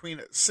somewhere between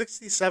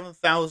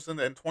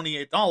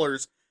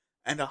 $67,028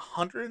 and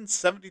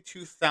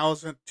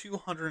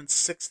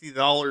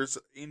 $172,260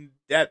 in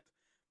debt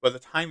by the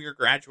time you're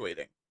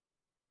graduating,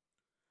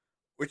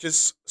 which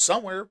is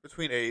somewhere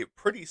between a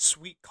pretty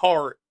sweet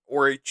car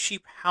or a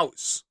cheap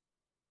house,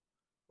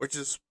 which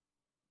is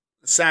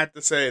sad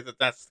to say that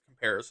that's the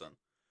comparison.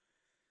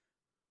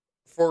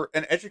 For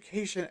an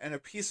education and a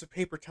piece of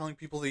paper telling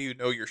people that you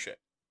know your shit.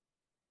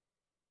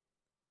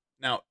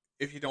 Now,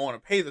 if you don't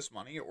want to pay this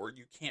money or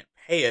you can't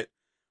pay it,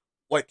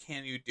 what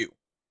can you do?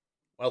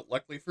 Well,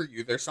 luckily for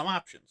you, there's some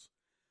options.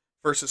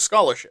 First is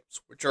scholarships,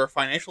 which are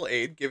financial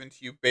aid given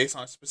to you based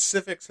on a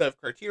specific set of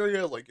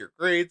criteria like your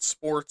grades,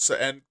 sports,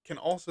 and can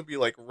also be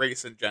like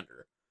race and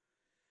gender.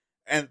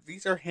 And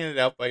these are handed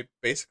out by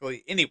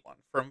basically anyone,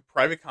 from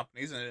private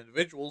companies and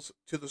individuals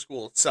to the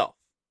school itself.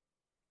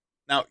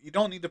 Now, you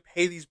don't need to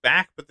pay these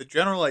back, but the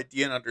general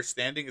idea and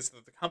understanding is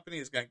that the company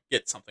is going to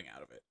get something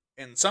out of it.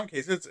 In some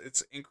cases,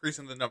 it's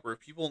increasing the number of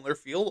people in their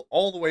field,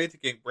 all the way to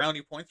getting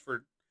brownie points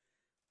for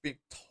being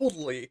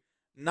totally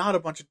not a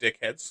bunch of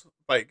dickheads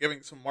by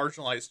giving some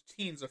marginalized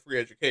teens a free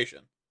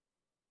education.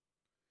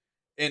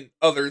 In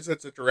others,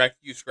 it's a direct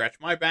you scratch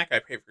my back, I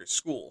pay for your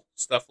school.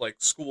 Stuff like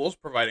schools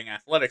providing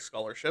athletic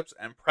scholarships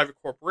and private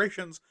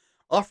corporations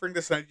offering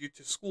to send you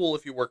to school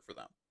if you work for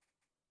them.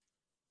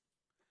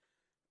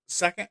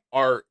 Second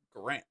are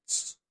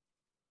grants.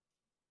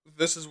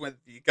 This is when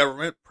the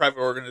government, private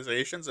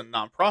organizations, and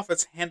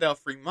nonprofits hand out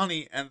free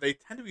money, and they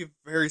tend to be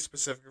very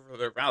specific for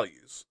their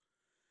values.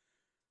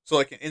 So,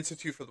 like an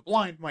Institute for the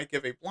Blind might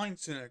give a blind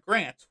student a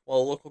grant, while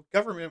a local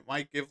government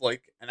might give,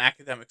 like, an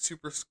academic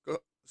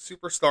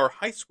superstar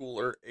high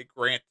schooler a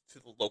grant to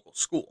the local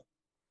school.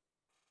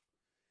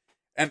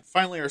 And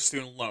finally, our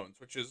student loans,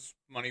 which is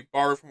money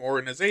borrowed from an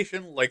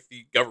organization like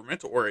the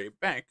government or a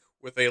bank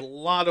with a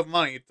lot of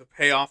money to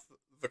pay off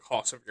the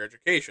cost of your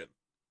education,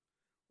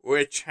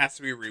 which has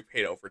to be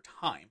repaid over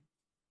time.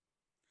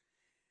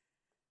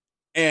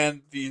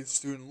 And the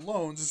student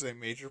loans is a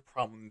major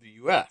problem in the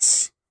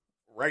U.S.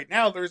 Right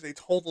now, there's a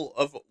total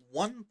of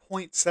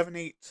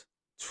 $1.78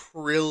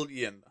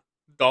 trillion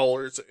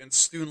in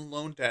student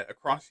loan debt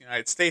across the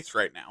United States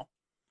right now,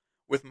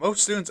 with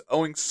most students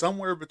owing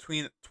somewhere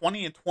between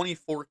 20 and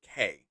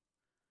 24K,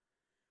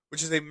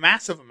 which is a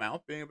massive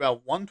amount, being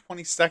about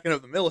 1/22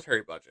 of the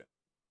military budget,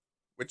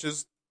 which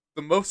is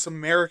the most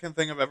American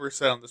thing I've ever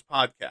said on this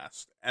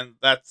podcast, and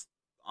that's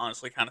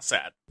honestly kind of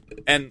sad.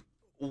 And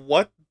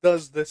what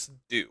does this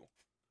do?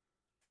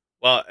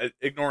 Well,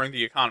 ignoring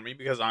the economy,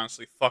 because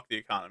honestly, fuck the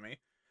economy.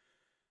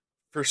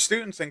 For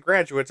students and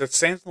graduates, it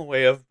stands in the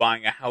way of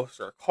buying a house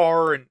or a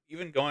car, and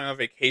even going on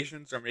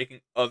vacations or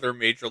making other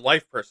major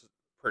life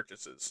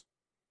purchases,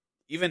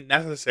 even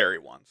necessary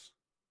ones.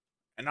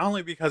 And not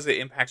only because it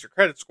impacts your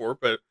credit score,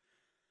 but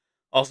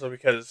also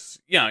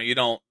because, you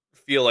don't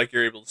feel like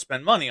you're able to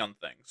spend money on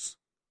things.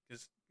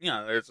 Because,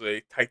 there's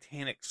a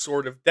titanic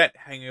sword of debt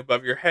hanging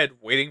above your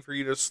head waiting for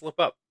you to slip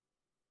up.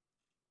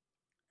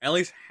 At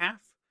least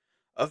half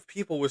of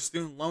people with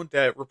student loan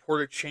debt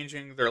reported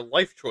changing their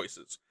life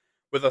choices,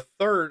 with a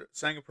third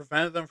saying it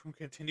prevented them from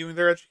continuing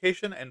their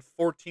education and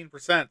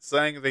 14%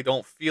 saying they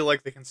don't feel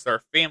like they can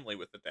start a family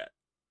with the debt.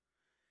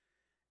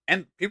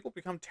 And people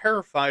become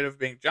terrified of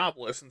being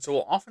jobless, and so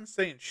will often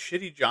stay in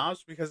shitty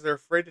jobs because they're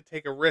afraid to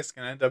take a risk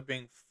and end up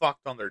being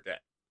fucked on their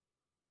debt.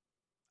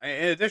 In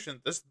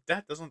addition, this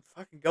debt doesn't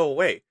fucking go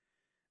away.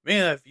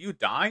 Meaning that if you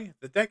die,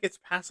 the debt gets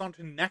passed on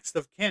to next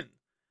of kin,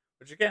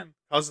 which again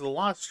causes a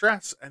lot of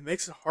stress and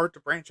makes it hard to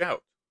branch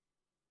out.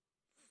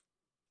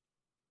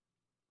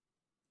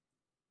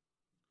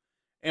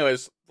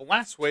 Anyways, the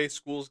last way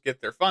schools get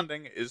their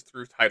funding is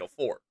through Title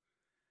IV.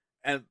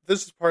 And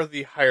this is part of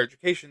the Higher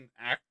Education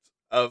Act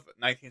of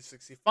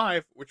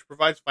 1965, which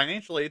provides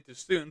financial aid to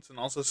students and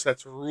also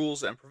sets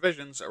rules and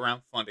provisions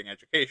around funding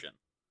education.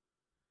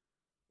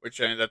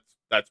 Which,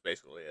 that's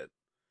basically it.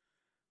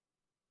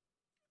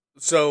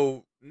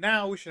 So,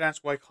 now we should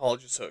ask why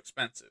college is so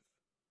expensive.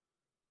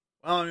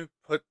 Well,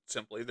 put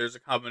simply, there's a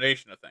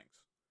combination of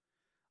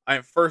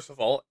things. First of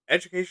all,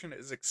 education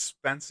is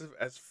expensive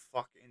as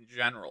fuck in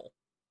general.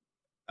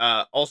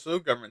 Also,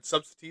 government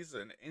subsidies,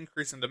 an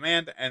increase in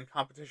demand, and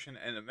competition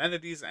in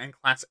amenities and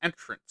class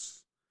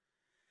entrance.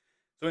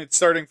 So,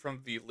 starting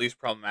from the least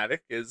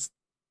problematic is,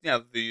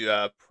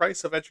 the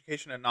price of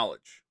education and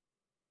knowledge.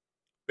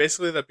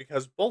 Basically, that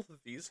because both of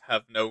these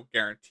have no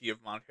guarantee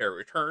of monetary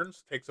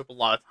returns, takes up a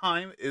lot of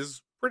time,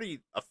 is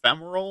pretty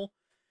ephemeral,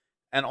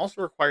 and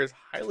also requires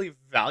highly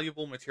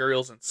valuable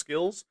materials and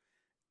skills,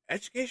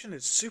 education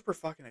is super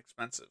fucking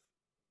expensive.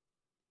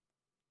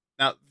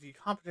 Now, the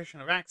competition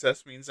of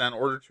access means that in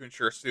order to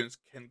ensure students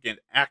can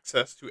get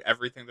access to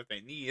everything that they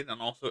need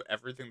and also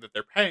everything that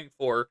they're paying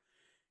for,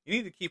 you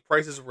need to keep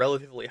prices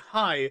relatively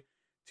high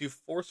to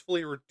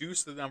forcefully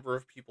reduce the number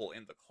of people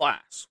in the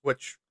class,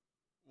 which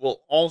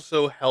will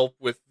also help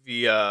with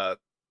the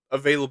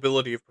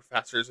availability of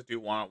professors to do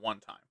one-on-one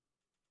time.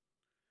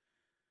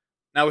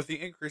 Now, with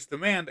the increased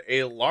demand,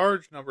 a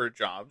large number of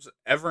jobs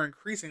ever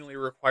increasingly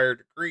require a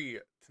degree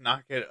to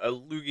not get a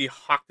loogie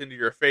hawked into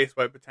your face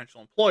by a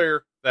potential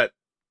employer that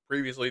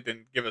previously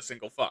didn't give a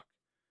single fuck.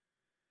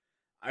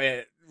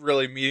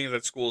 Really meaning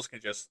that schools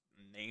can just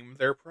name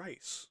their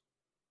price.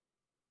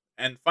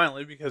 And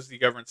finally, because the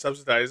government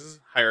subsidizes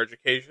higher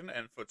education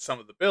and foots some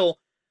of the bill,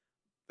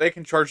 they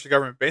can charge the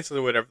government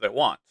basically whatever they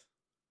want.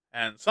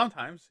 And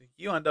sometimes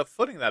you end up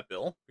footing that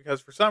bill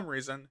because for some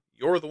reason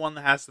you're the one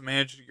that has to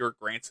manage your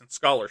grants and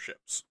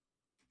scholarships.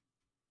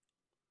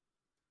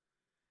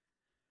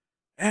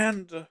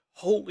 And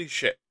holy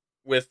shit,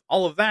 with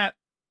all of that,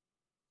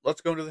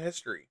 let's go into the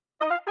history.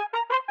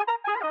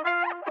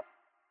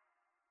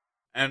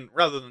 And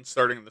rather than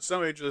starting in the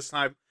Stone Age this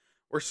time,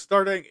 we're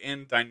starting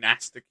in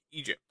dynastic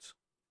Egypt.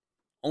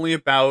 Only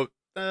about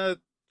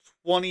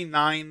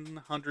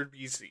 2900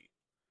 BC.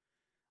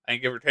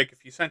 And give or take a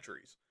few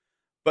centuries.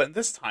 But in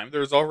this time, there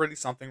was already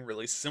something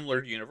really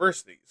similar to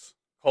universities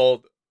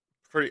called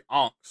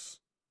Prianx.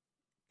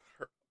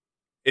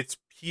 It's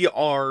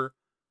PR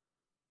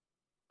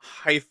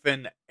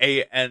hyphen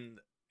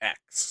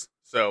ANX.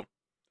 So,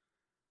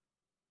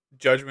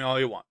 judge me all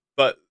you want.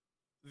 But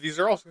these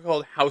are also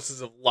called houses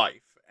of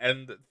life.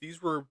 And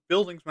these were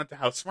buildings meant to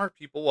house smart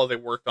people while they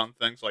worked on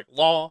things like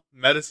law,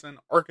 medicine,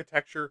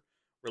 architecture,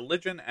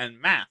 religion,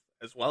 and math,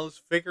 as well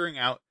as figuring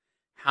out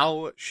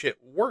how shit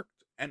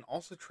worked and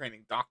also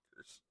training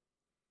doctors.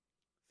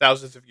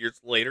 Thousands of years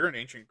later, in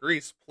ancient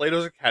Greece,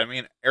 Plato's Academy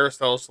and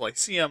Aristotle's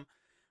Lyceum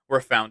were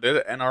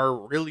founded and are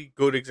really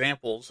good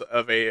examples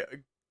of a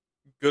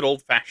good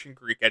old-fashioned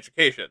Greek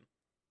education.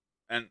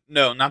 And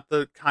no, not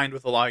the kind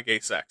with a lot of gay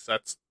sex.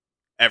 That's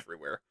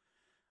everywhere.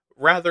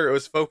 Rather, it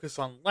was focused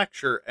on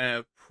lecture and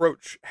an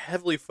approach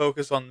heavily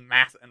focused on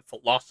math and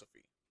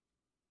philosophy.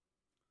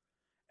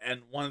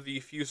 And one of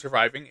the few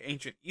surviving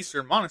ancient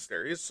Eastern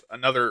monasteries,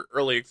 another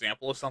early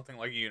example of something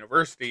like a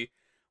university,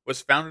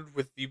 was founded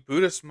with the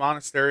Buddhist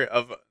monastery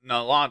of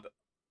Nalanda.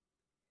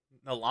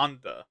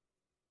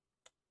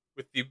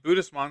 With the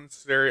Buddhist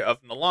monastery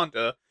of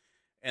Nalanda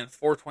in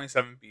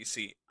 427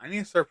 BC. I need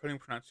to start putting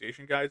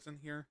pronunciation guides in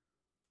here.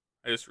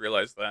 I just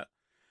realized that.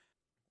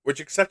 Which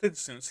accepted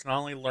students to not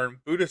only learn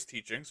Buddhist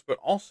teachings, but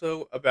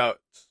also about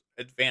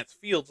advanced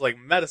fields like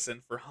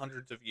medicine for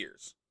hundreds of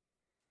years.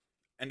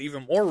 And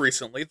even more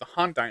recently, the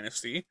Han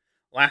Dynasty,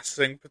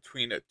 lasting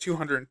between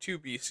 202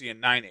 BC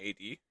and 9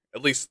 AD,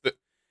 at least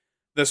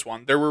this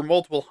one. There were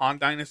multiple Han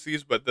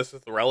Dynasties, but this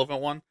is the relevant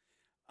one.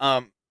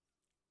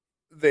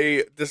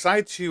 They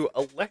decided to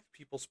elect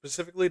people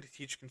specifically to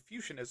teach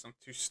Confucianism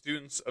to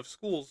students of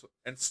schools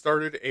and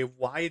started a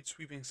wide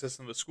sweeping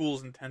system of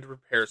schools intended to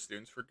prepare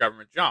students for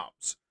government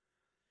jobs.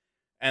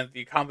 And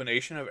the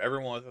combination of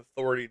everyone with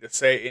authority to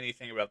say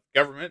anything about the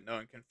government,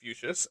 knowing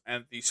Confucius,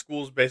 and the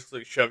schools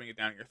basically shoving it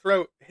down your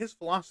throat, his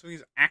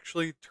philosophies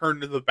actually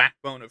turned into the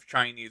backbone of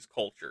Chinese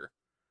culture.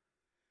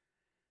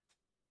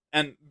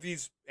 And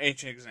these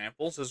ancient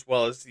examples, as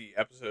well as the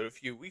episode a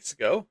few weeks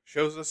ago,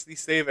 shows us the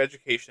state of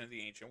education in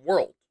the ancient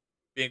world,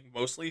 being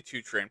mostly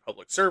to train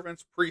public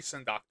servants, priests,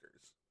 and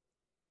doctors.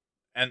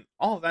 And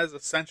all of that is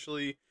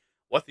essentially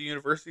what the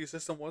university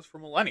system was for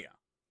millennia.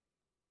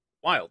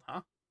 Wild,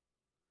 huh?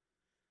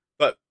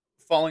 But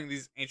following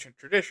these ancient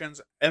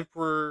traditions,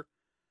 Emperor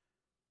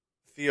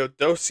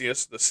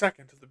Theodosius II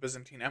of the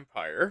Byzantine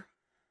Empire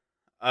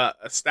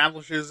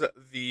establishes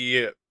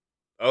the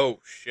oh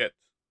shit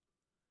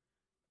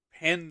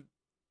pan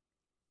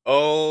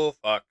oh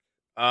fuck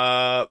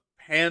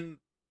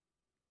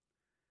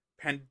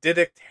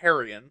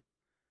Pandidictarian.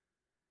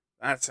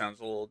 That sounds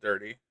a little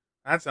dirty.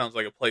 That sounds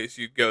like a place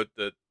you'd go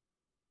to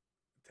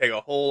take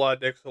a whole lot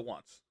of dicks at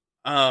once.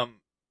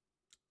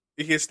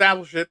 He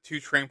established it to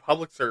train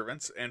public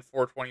servants in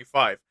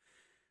 425.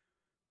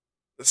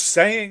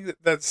 Saying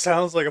that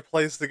sounds like a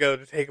place to go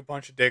to take a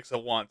bunch of dicks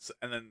at once,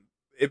 and then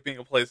it being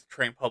a place to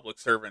train public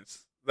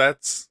servants,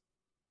 that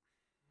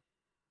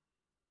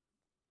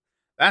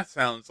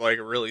sounds like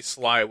a really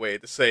sly way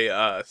to say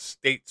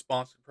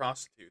state-sponsored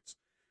prostitutes.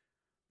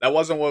 That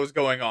wasn't what was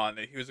going on.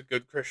 He was a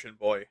good Christian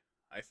boy,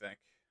 I think.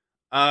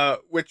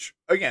 Which,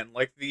 again,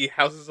 like the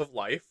Houses of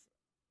Life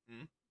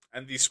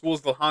and the schools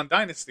of the Han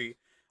Dynasty,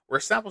 were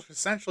established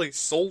essentially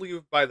solely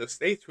by the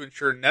state to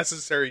ensure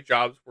necessary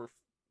jobs were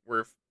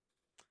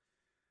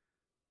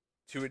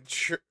to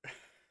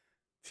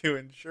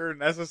ensure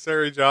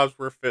necessary jobs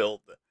were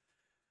filled.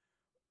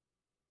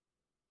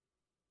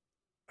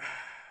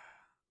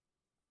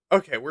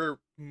 Okay, we're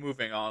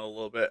moving on a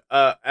little bit.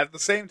 At the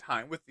same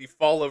time, with the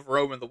fall of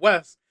Rome in the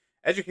West,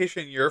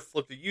 education in Europe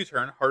flipped a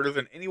U-turn harder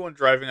than anyone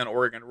driving on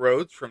Oregon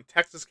roads from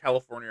Texas,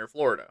 California, or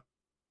Florida.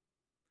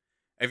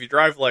 And if you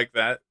drive like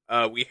that,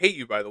 we hate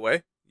you, by the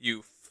way.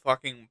 You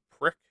fucking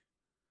prick.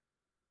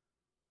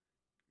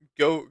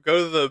 Go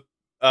to the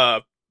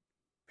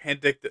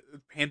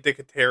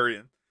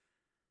Pandictarian.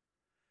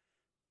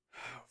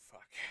 Oh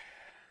fuck.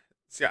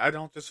 See, I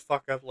don't just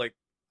fuck up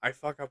I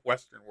fuck up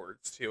Western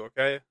words too.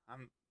 Okay,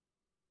 I'm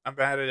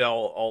bad at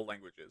all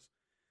languages.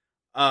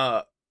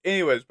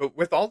 Anyways, but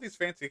with all these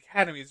fancy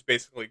academies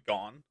basically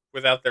gone,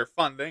 without their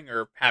funding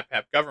or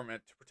PAP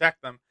government to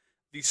protect them,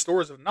 these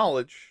stores of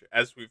knowledge,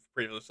 as we've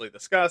previously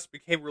discussed,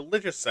 became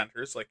religious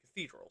centers like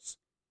cathedrals.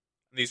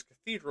 And these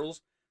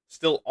cathedrals,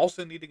 still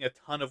also needing a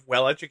ton of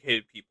well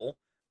educated people,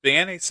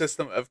 began a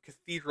system of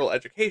cathedral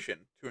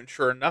education to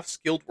ensure enough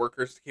skilled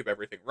workers to keep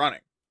everything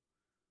running.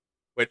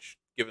 Which,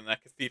 given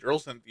that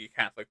cathedrals and the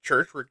Catholic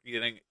Church were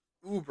getting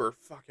uber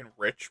fucking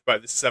rich by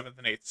the 7th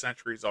and 8th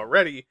centuries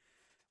already,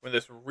 when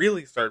this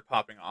really started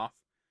popping off,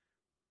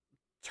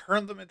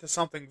 turned them into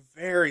something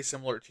very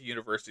similar to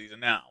universities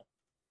now.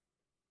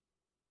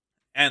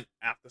 And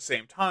at the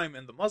same time,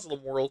 in the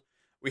Muslim world,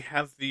 we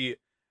have the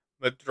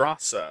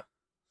madrasa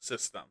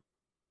system.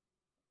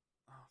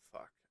 Oh,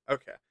 fuck.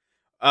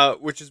 Okay.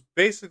 Which is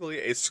basically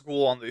a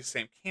school on the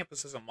same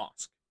campus as a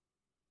mosque.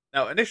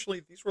 Now,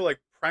 initially, these were like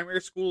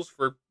primary schools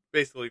for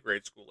basically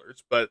grade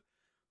schoolers, but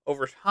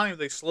over time,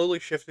 they slowly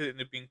shifted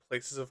into being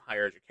places of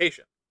higher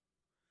education.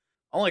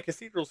 Unlike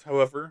cathedrals,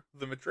 however,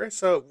 the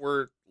madrasa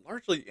were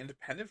largely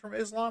independent from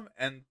Islam,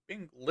 and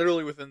being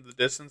literally within the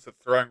distance of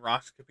throwing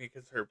rocks could be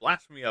considered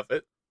blasphemy of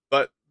it,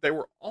 but they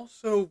were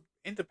also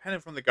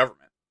independent from the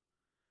government.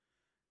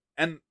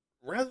 And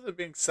rather than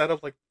being set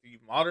up like the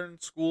modern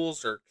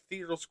schools or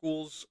cathedral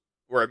schools,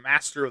 where a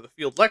master of the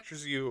field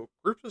lectures you,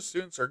 groups of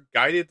students are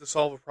guided to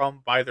solve a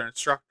problem by their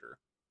instructor,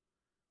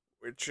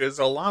 which is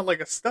a lot like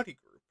a study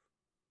group.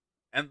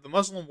 And the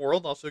Muslim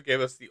world also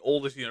gave us the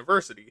oldest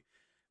university,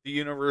 the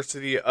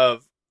University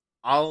of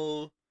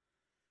Al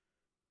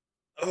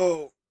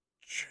oh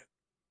shit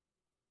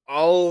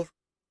Al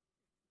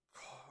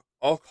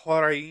Al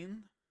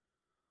Qurain,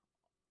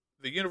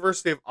 the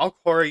University of Al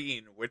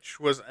Qurain, which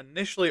was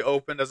initially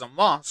opened as a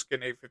mosque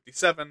in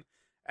 857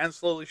 and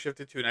slowly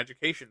shifted to an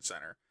education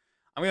center.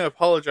 I'm going to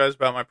apologize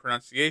about my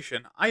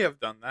pronunciation. I have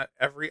done that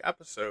every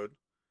episode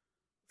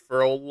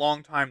for a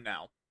long time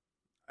now,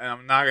 and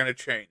I'm not going to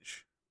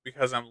change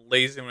because I'm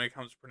lazy when it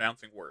comes to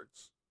pronouncing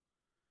words.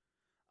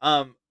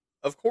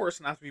 Of course,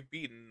 not to be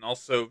beaten, and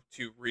also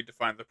to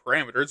redefine the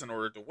parameters in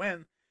order to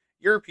win,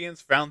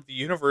 Europeans found the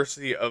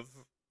University of.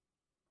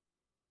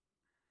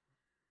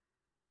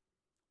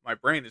 My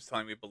brain is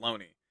telling me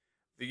Bologna.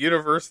 The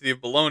University of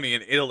Bologna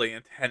in Italy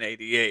in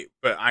 1088,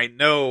 but I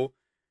know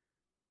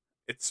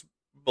it's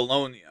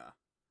Bologna.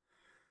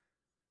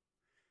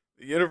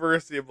 The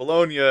University of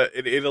Bologna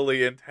in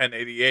Italy in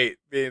 1088,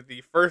 being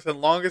the first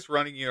and longest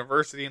running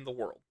university in the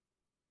world.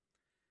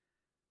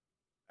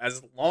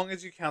 As long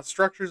as you count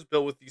structures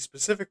built with the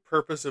specific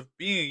purpose of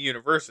being a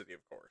university,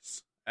 of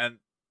course. And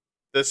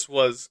this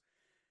was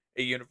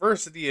a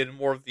university in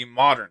more of the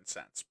modern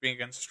sense, being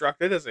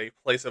constructed as a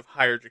place of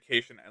higher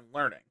education and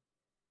learning,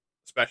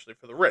 especially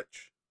for the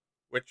rich,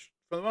 which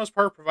for the most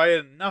part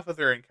provided enough of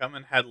their income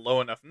and had low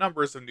enough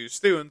numbers of new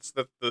students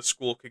that the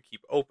school could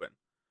keep open.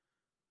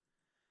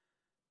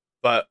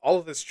 But all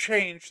of this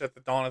changed at the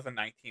dawn of the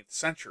 19th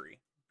century,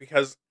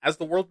 because as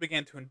the world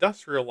began to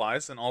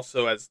industrialize and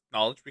also as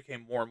knowledge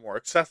became more and more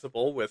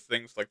accessible with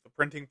things like the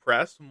printing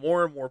press,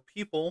 more and more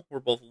people were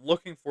both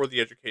looking for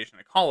the education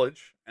at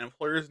college, and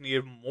employers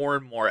needed more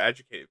and more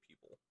educated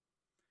people.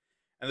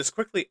 And this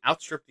quickly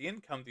outstripped the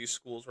income these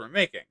schools were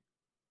making.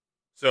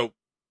 So,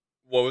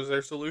 what was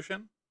their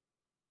solution?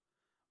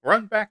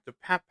 Run back to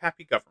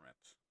Pappy government,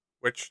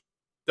 which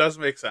does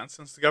make sense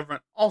since the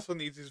government also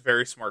needs these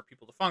very smart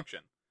people to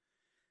function.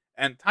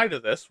 And tied to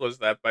this was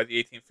that by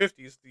the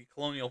 1850s, the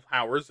colonial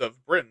powers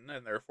of Britain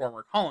and their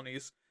former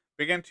colonies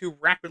began to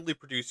rapidly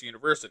produce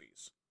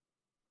universities.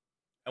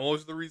 And what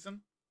was the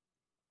reason?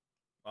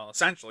 Well,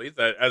 essentially,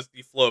 that as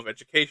the flow of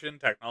education,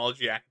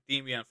 technology,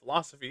 academia, and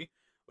philosophy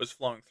was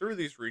flowing through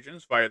these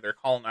regions via their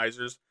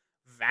colonizers'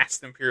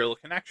 vast imperial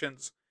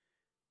connections,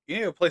 you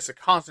need a place to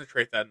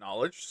concentrate that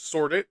knowledge,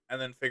 sort it,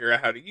 and then figure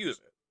out how to use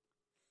it.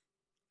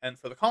 And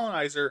for the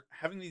colonizer,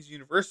 having these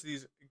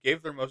universities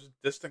gave their most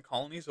distant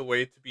colonies a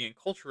way to be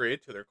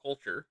enculturated to their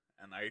culture,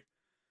 and I'm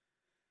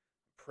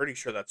pretty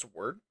sure that's a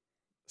word,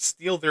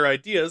 steal their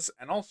ideas,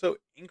 and also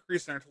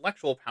increase their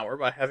intellectual power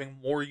by having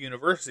more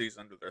universities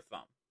under their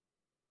thumb.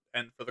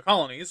 And for the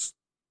colonies,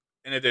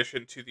 in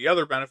addition to the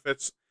other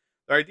benefits,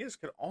 their ideas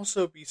could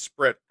also be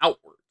spread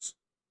outwards,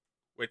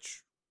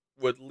 which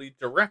would lead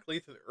directly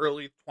to the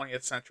early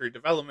 20th century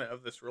development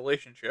of this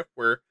relationship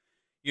where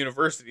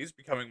universities,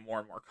 becoming more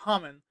and more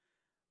common,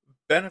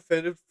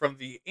 benefited from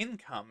the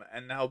income,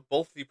 and now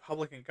both the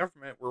public and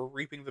government were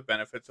reaping the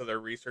benefits of their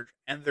research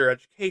and their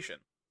education,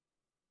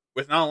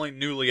 with not only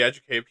newly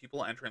educated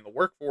people entering the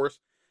workforce,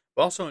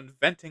 but also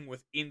inventing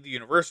within the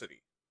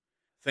university.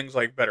 Things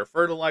like better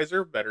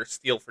fertilizer, better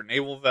steel for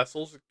naval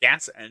vessels,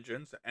 gas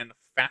engines, and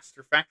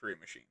faster factory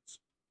machines.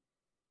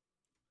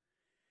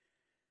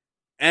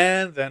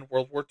 And then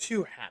World War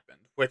II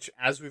happened, which,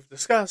 as we've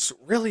discussed,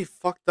 really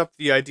fucked up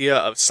the idea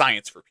of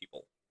science for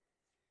people.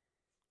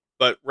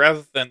 But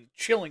rather than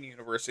chilling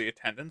university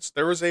attendance,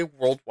 there was a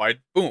worldwide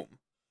boom,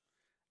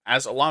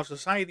 as a lot of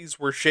societies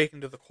were shaken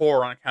to the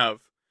core on account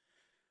of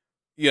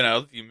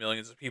The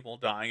millions of people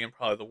dying and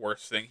probably the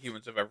worst thing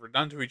humans have ever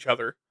done to each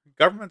other,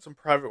 governments and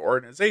private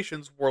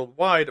organizations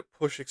worldwide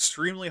push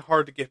extremely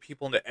hard to get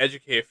people into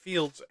educated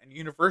fields, and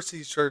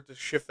universities started to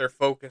shift their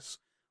focus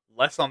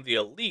less on the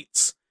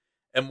elites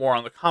and more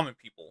on the common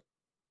people,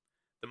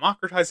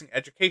 democratizing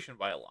education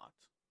by a lot.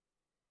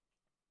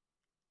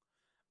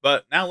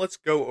 But now let's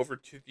go over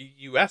to the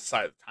US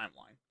side of the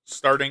timeline,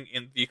 starting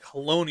in the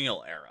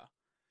colonial era.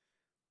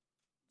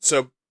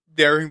 So,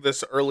 during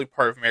this early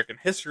part of American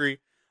history,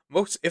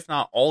 most, if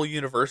not all,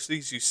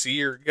 universities you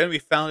see are going to be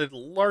founded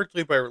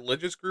largely by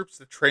religious groups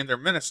that train their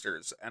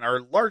ministers and are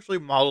largely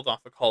modeled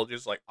off of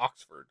colleges like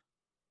Oxford.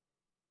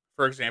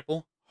 For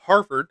example,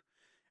 Harvard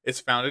is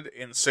founded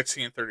in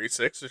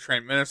 1636 to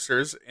train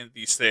ministers in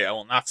the state I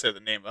will not say the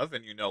name of,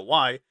 and you know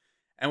why,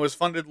 and was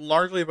funded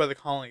largely by the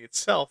colony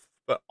itself,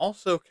 but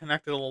also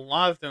connected a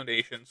lot of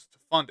donations to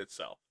fund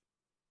itself.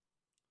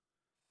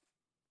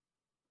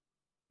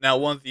 Now,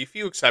 one of the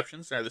few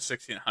exceptions near the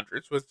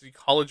 1600s was the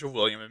College of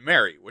William and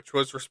Mary, which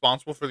was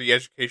responsible for the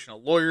education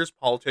of lawyers,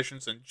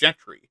 politicians, and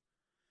gentry.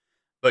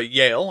 But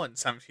Yale in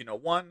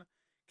 1701,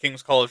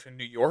 King's College in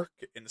New York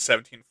in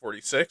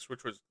 1746,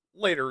 which was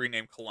later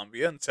renamed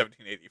Columbia in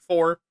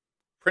 1784,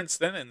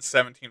 Princeton in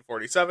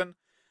 1747,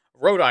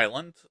 Rhode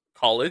Island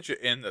College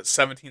in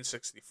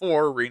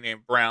 1764,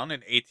 renamed Brown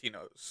in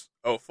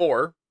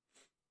 1804,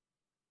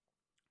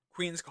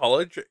 Queen's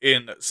College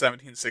in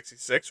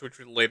 1766, which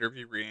would later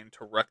be renamed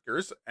to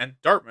Rutgers, and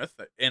Dartmouth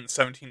in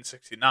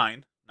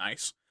 1769,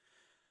 nice,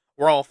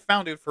 were all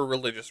founded for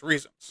religious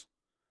reasons.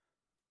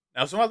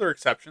 Now, some other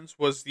exceptions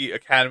was the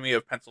Academy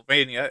of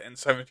Pennsylvania in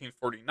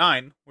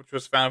 1749, which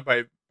was founded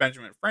by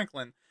Benjamin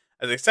Franklin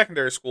as a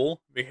secondary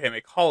school, became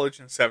a college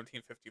in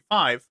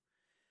 1755,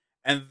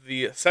 and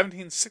the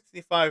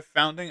 1765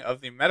 founding of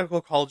the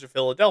Medical College of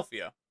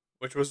Philadelphia,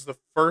 which was the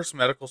first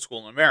medical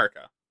school in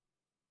America.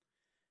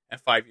 And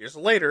 5 years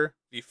later,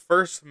 the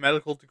first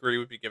medical degree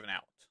would be given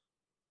out.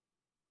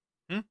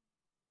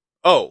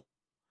 Oh.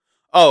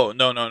 Oh,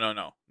 no, no, no,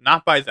 no.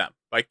 Not by them.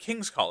 By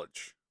King's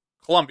College.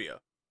 Columbia.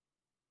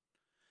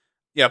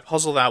 Yeah,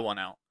 puzzle that one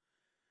out.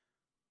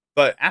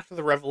 But after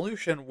the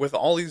Revolution, with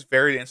all these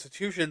varied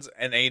institutions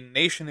and a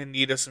nation in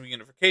need of some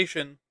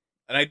unification,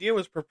 an idea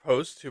was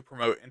proposed to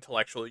promote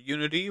intellectual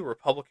unity,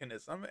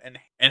 republicanism, and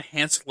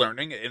enhanced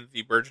learning in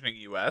the burgeoning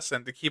US,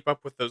 and to keep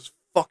up with those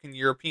fucking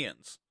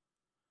Europeans.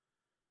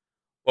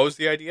 What was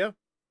the idea?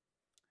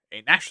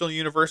 A national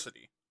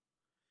university.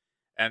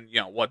 And,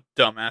 what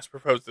dumbass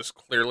proposed this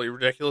clearly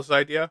ridiculous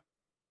idea?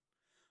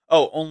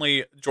 Oh,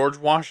 only George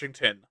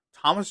Washington,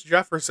 Thomas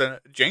Jefferson,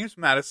 James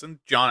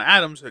Madison, John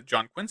Adams,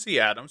 John Quincy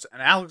Adams,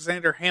 and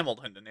Alexander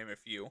Hamilton, to name a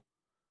few.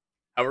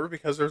 However,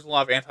 because there's a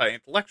lot of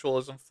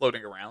anti-intellectualism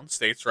floating around,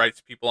 states'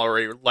 rights people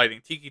already lighting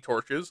tiki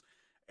torches,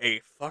 a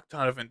fuck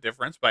ton of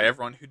indifference by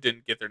everyone who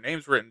didn't get their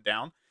names written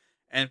down,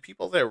 and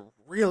people that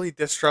really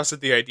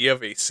distrusted the idea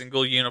of a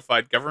single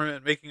unified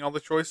government making all the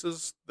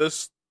choices,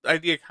 this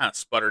idea kind of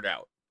sputtered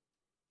out.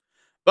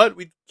 But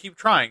we'd keep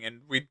trying,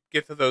 and we'd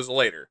get to those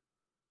later.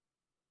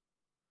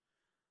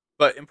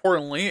 But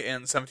importantly,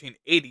 in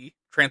 1780,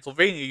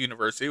 Transylvania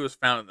University was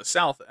founded in the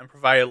South and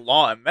provided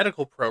law and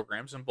medical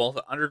programs in both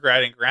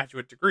undergrad and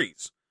graduate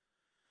degrees,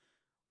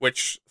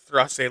 which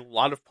thrust a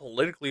lot of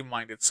politically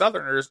minded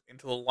Southerners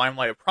into the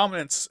limelight of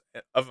prominence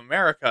of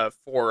America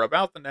for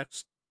about the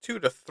next 2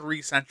 to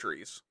 3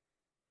 centuries.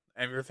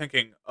 And if you're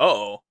thinking,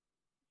 oh,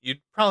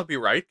 you'd probably be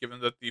right,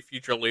 given that the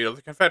future leader of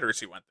the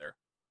Confederacy went there.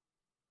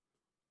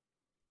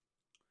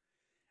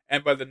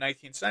 And by the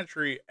 19th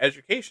century,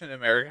 education in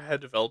America had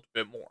developed a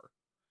bit more.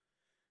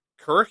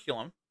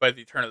 Curriculum, by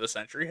the turn of the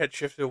century, had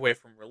shifted away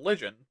from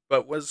religion,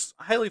 but was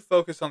highly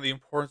focused on the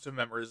importance of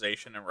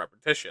memorization and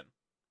repetition.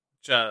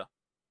 Which,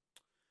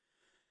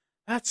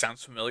 that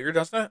sounds familiar,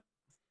 doesn't it?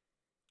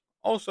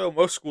 Also,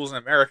 most schools in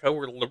America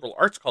were liberal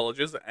arts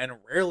colleges and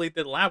rarely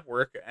did lab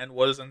work and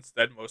was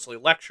instead mostly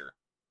lecture.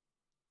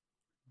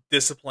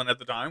 Discipline at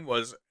the time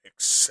was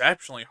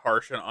exceptionally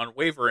harsh and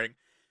unwavering,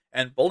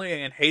 and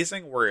bullying and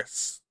hazing were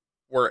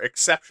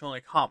exceptionally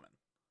common.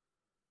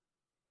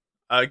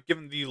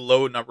 Given the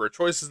low number of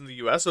choices in the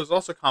US, it was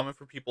also common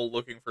for people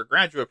looking for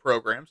graduate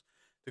programs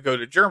to go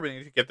to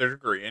Germany to get their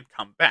degree and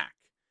come back,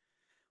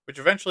 which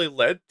eventually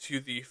led to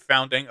the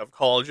founding of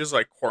colleges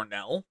like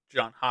Cornell,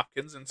 Johns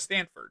Hopkins, and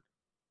Stanford.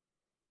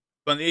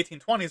 But in the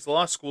 1820s, a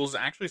lot of schools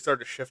actually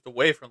started to shift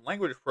away from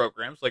language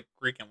programs like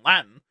Greek and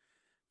Latin,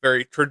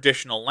 very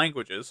traditional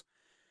languages,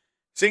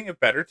 seeing it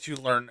better to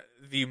learn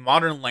the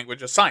modern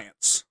language of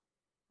science,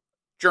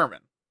 German.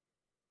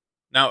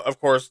 Now, of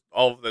course,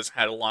 all of this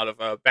had a lot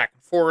of back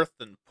and forth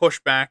and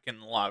pushback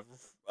and a lot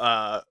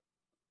of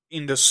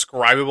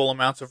indescribable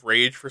amounts of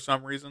rage for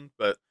some reason,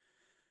 but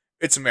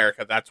it's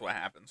America, that's what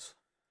happens.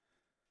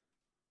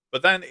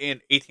 But then in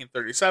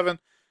 1837,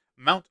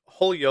 Mount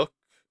Holyoke,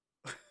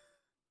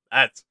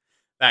 that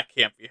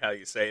can't be how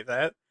you say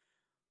that.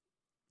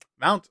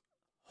 Mount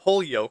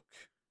Holyoke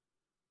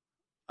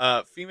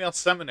Female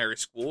Seminary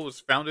School was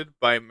founded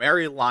by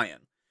Mary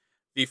Lyon,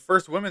 the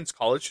first women's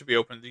college to be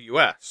opened in the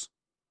U.S.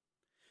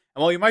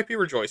 And while you might be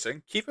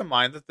rejoicing, keep in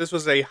mind that this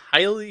was a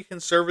highly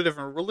conservative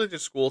and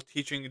religious school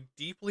teaching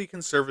deeply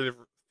conservative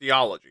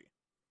theology.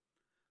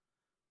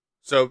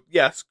 So,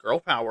 yes, girl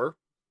power,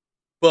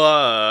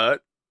 but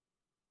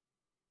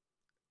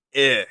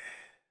eh.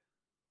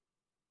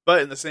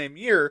 But in the same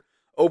year,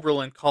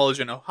 Oberlin College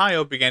in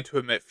Ohio began to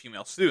admit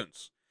female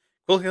students,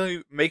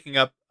 quickly making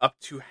up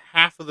to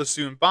half of the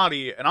student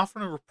body and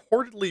often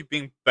reportedly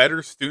being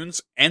better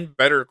students and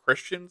better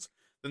Christians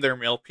than their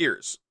male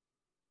peers.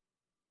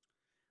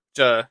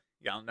 Yeah,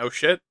 no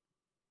shit.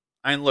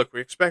 I mean, look, we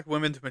expect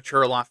women to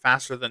mature a lot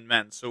faster than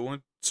men, so it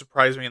wouldn't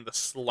surprise me in the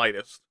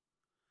slightest.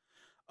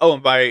 Oh,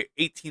 and by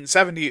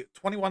 1870,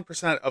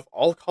 21% of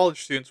all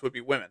college students would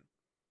be women.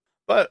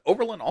 But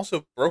Oberlin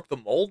also broke the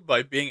mold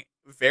by being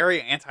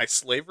very anti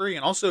slavery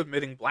and also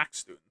admitting black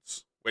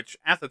students, which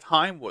at the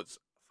time was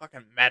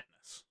fucking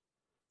madness.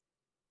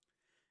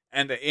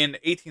 And in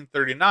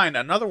 1839,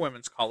 another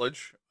women's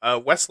college,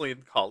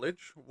 Wesleyan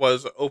College,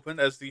 was opened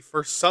as the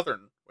first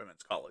Southern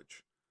women's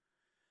college.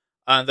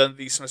 And then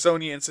the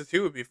Smithsonian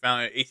Institute would be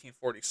founded in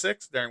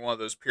 1846. During one of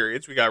those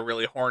periods, we got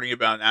really horny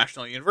about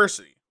National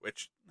University,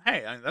 which,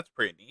 hey, I mean, that's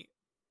pretty neat.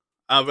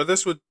 But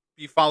this would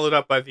be followed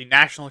up by the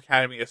National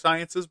Academy of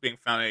Sciences, being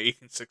founded in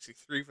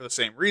 1863 for the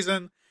same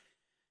reason,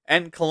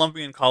 and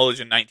Columbian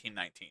College in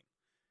 1919.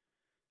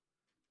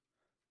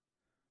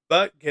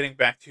 But getting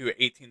back to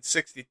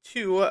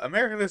 1862,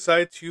 America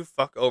decided to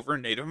fuck over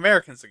Native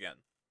Americans again.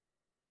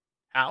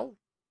 How?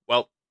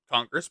 Well,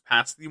 Congress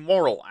passed the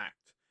Morrill Act,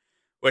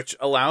 which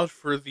allowed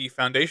for the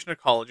foundation of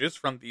colleges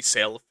from the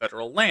sale of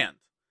federal land.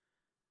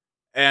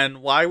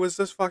 And why was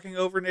this fucking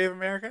over Native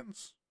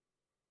Americans?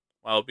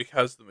 Well,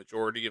 because the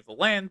majority of the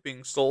land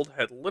being sold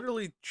had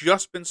literally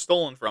just been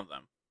stolen from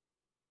them.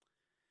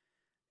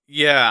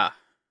 Yeah,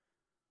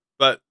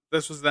 but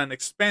this was then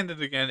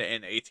expanded again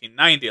in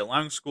 1890,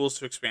 allowing schools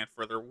to expand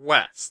further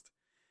west.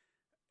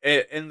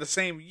 In the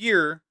same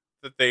year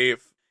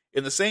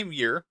in the same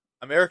year,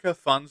 America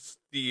funds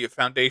the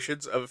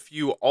foundations of a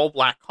few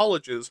all-black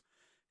colleges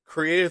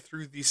created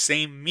through the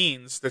same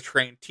means to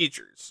train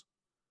teachers.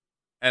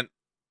 And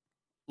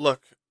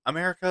look,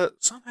 America,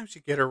 sometimes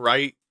you get it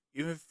right,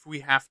 even if we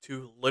have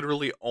to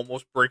literally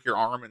almost break your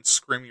arm and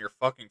scream in your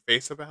fucking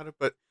face about it,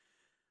 but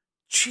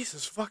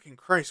Jesus fucking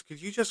Christ,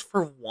 could you just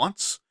for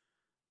once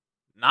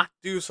not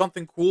do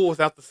something cool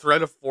without the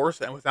threat of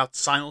force and without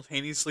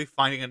simultaneously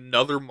finding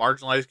another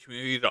marginalized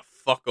community to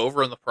fuck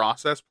over in the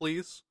process,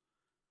 please?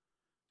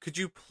 Could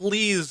you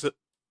please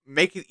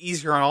make it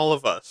easier on all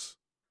of us?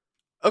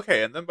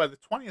 Okay, and then by the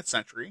 20th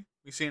century,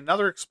 we see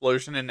another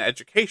explosion in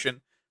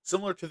education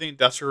similar to the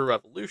Industrial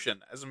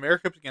Revolution, as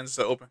America begins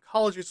to open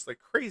colleges like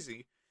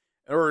crazy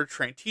in order to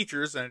train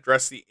teachers and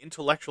address the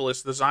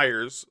intellectualist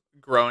desires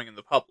growing in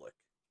the public.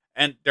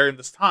 And during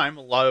this time,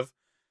 a lot of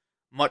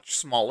much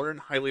smaller and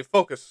highly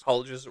focused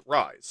colleges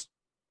rise,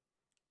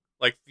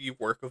 like the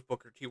work of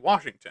Booker T.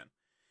 Washington.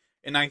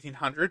 In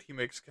 1900, he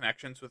makes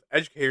connections with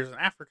educators in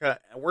Africa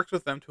and works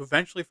with them to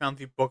eventually found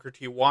the Booker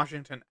T.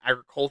 Washington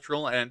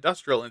Agricultural and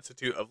Industrial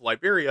Institute of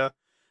Liberia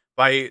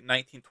by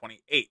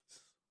 1928.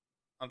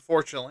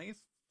 Unfortunately,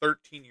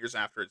 13 years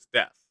after its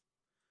death.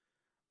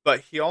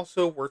 But he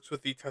also works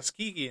with the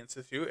Tuskegee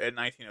Institute in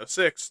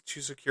 1906 to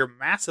secure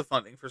massive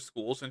funding for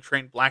schools and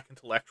train black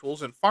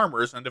intellectuals and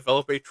farmers and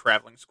develop a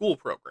traveling school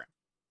program.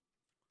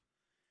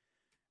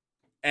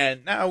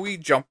 And now we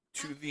jump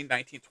to the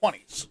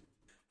 1920s.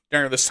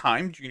 During this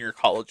time, junior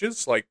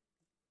colleges, like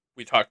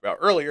we talked about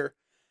earlier,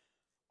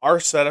 are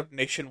set up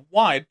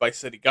nationwide by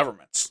city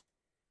governments.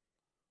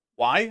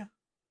 Why?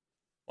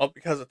 Well,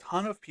 because a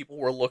ton of people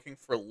were looking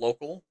for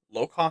local,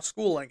 low-cost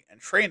schooling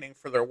and training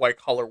for their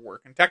white-collar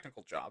work and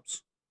technical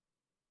jobs.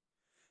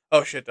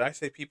 Oh shit, did I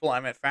say people? I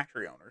meant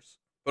factory owners.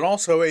 But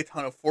also a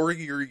ton of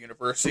four-year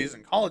universities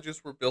and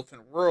colleges were built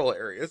in rural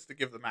areas to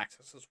give them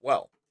access as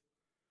well.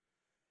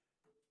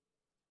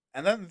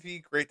 And then the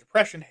Great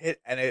Depression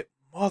hit and it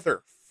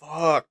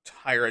motherfucked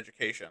higher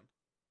education.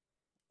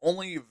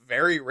 Only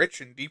very rich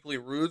and deeply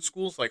rooted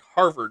schools like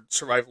Harvard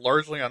survived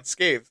largely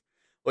unscathed,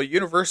 while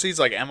universities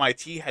like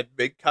MIT had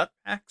big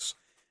cutbacks,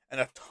 and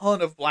a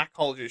ton of black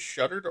colleges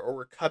shuttered or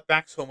were cut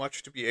back so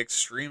much to be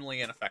extremely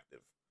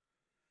ineffective.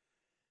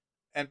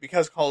 And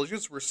because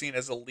colleges were seen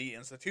as elite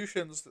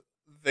institutions,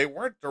 they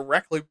weren't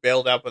directly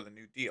bailed out by the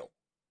New Deal.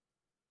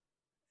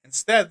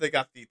 Instead, they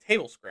got the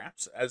table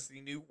scraps as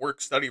the new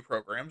work-study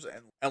programs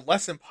and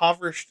less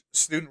impoverished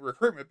student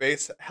recruitment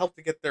base helped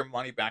to get their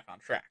money back on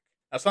track.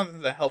 Now,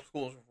 something that helped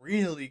schools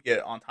really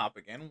get on top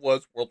again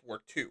was World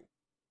War II.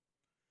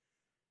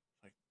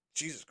 Like,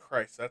 Jesus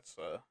Christ, that's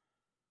a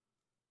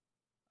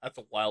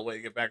wild way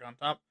to get back on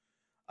top.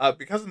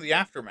 Because of the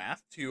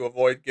aftermath, to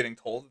avoid getting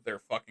told that they're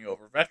fucking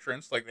over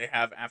veterans like they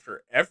have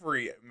after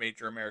every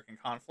major American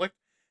conflict,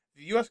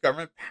 the U.S.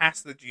 government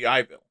passed the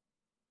GI Bill,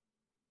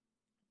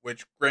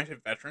 which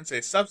granted veterans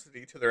a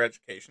subsidy to their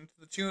education to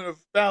the tune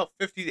of about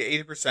 50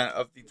 to 80%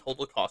 of the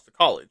total cost of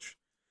college,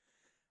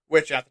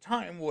 which at the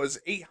time was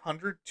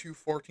 $800 to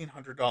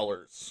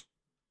 $1,400.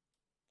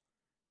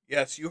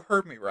 Yes, you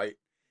heard me right.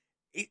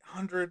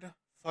 $800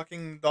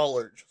 fucking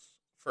dollars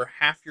for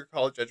half your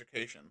college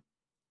education.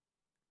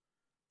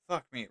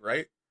 Fuck me,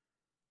 right?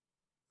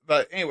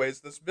 But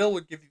anyways, this bill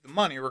would give you the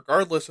money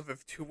regardless of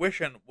if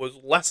tuition was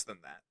less than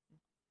that.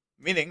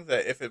 Meaning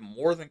that if it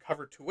more than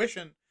covered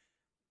tuition,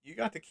 you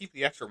got to keep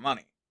the extra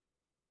money.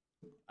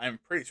 I'm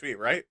pretty sweet,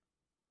 right?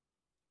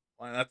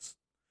 Well, that's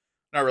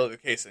not really the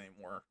case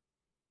anymore,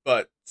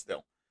 but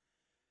still.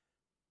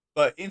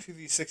 But into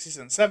the 60s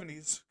and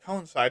 70s,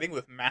 coinciding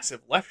with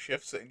massive left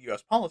shifts in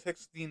US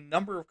politics, the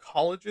number of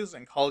colleges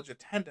and college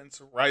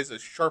attendance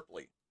rises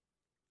sharply,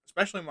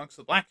 especially amongst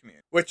the black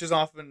community, which is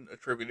often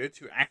attributed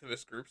to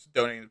activist groups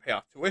donating to pay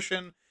off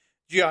tuition,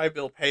 GI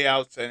Bill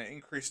payouts, and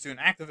increased student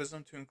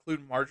activism to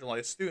include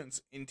marginalized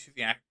students into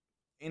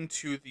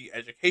the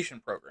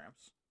education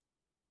programs.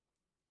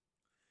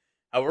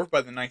 However,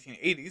 by the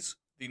 1980s,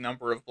 the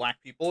number of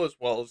black people, as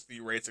well as the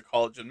rates of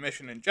college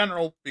admission in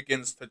general,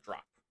 begins to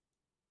drop.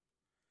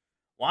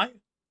 Why?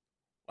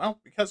 Well,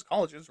 because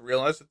colleges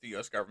realized that the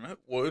US government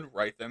would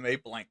write them a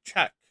blank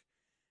check.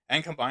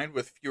 And combined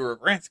with fewer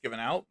grants given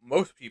out,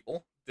 most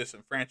people,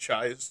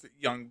 disenfranchised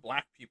young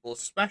black people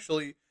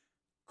especially,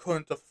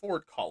 couldn't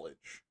afford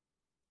college.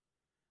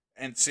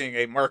 And seeing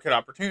a market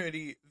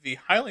opportunity, the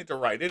highly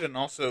derided and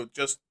also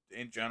just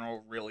in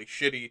general really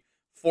shitty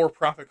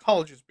for-profit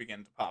colleges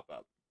began to pop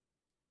up.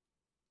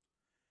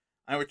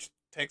 Which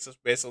takes us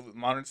basically to the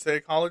modern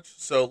state of college.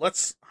 So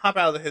let's hop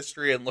out of the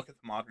history and look at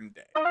the modern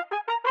day.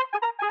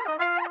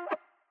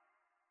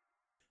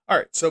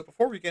 Alright, so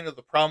before we get into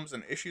the problems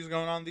and issues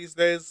going on these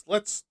days,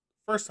 let's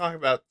first talk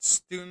about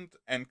student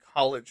and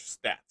college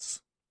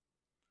stats.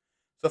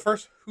 So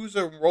first, who's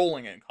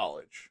enrolling in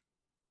college?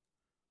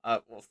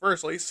 Well,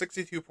 firstly,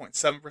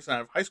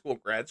 62.7% of high school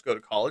grads go to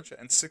college,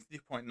 and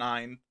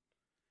 60.9%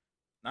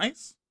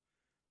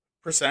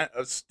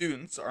 of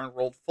students are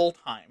enrolled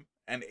full-time,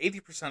 and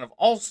 80% of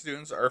all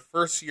students are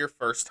first-year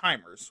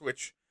first-timers,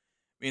 which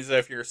means that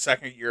if you're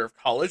second year of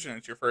college and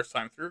it's your first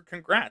time through,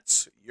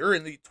 congrats, you're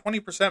in the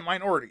 20%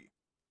 minority.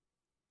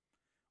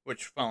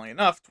 Which, funnily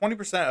enough,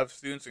 20% of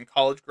students in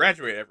college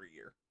graduate every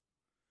year.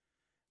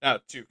 Now,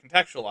 to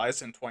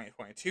contextualize, in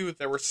 2022,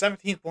 there were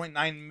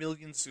 17.9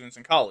 million students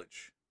in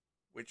college,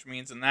 which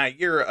means in that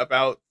year,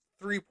 about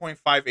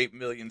 3.58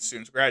 million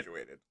students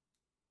graduated.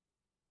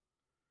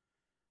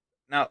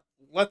 Now,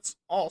 let's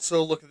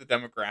also look at the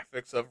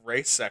demographics of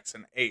race, sex,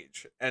 and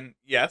age. And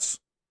yes,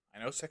 I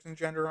know sex and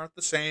gender aren't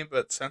the same,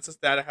 but census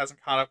data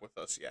hasn't caught up with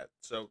us yet,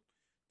 so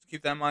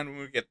keep that in mind when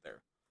we get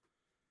there.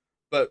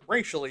 But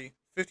racially,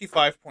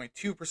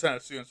 55.2%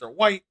 of students are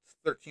white,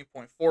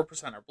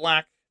 13.4% are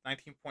black,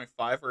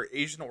 19.5% are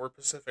Asian or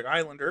Pacific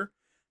Islander,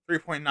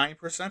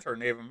 3.9% are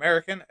Native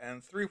American,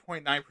 and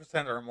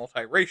 3.9% are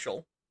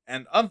multiracial,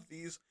 and of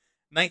these,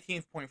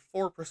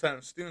 19.4%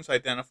 of students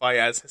identify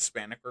as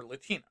Hispanic or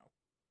Latino,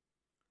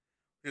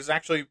 which is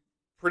actually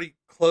pretty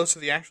close to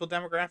the actual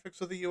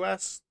demographics of the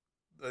U.S.,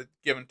 the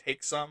give and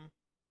take some.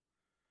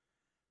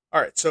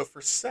 Alright, so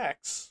for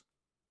sex,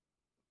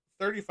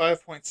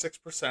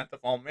 35.6% of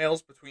all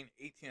males between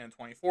 18 and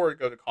 24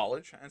 go to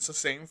college, and it's the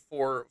same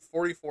for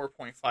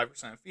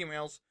 44.5% of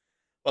females,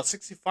 while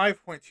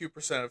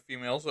 65.2% of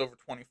females over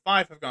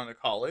 25 have gone to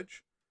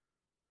college,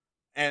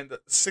 and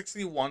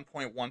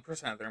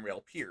 61.1% of their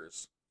male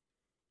peers.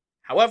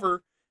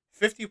 However,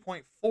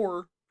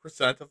 50.4%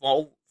 of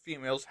all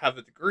females have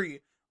a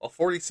degree, while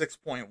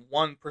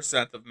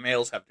 46.1% of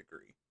males have a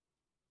degree.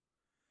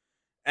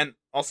 And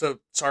also,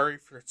 sorry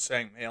for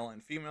saying male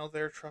and female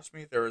there, trust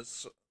me, there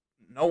is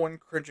no one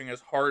cringing as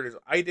hard as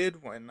I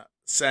did when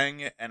saying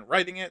it and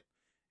writing it.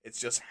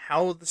 It's just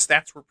how the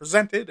stats were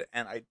presented,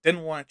 and I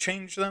didn't want to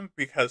change them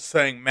because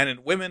saying men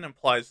and women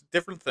implies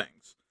different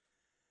things.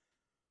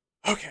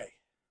 Okay.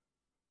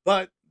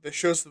 But this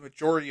shows the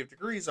majority of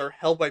degrees are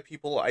held by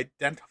people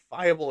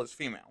identifiable as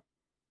female.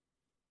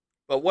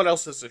 But what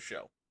else does this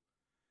show?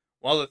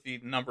 Well, that the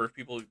number of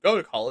people who go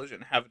to college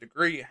and have a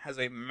degree has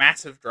a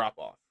massive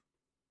drop-off.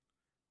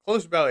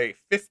 Close to about a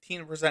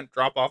 15%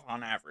 drop-off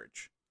on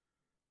average.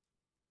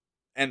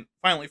 And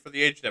finally, for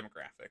the age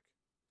demographic.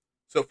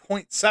 So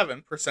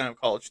 0.7% of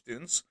college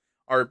students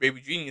are baby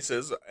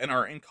geniuses and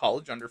are in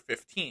college under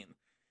 15,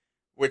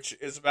 which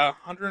is about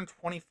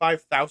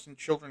 125,000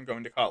 children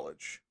going to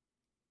college.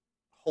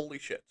 Holy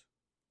shit.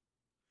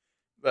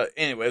 But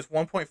anyways,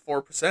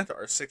 1.4%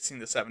 are 16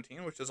 to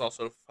 17, which is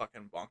also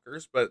fucking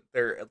bonkers, but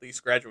they're at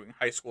least graduating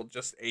high school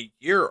just a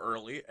year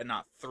early and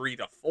not 3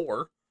 to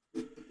 4.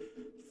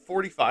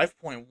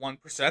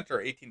 45.1%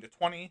 are 18 to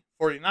 20,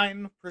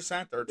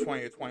 49% are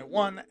 20 to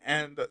 21,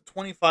 and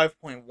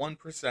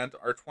 25.1%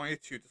 are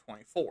 22 to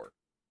 24.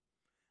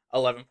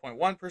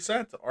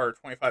 11.1% are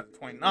 25 to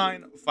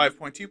 29,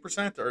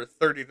 5.2% are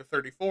 30 to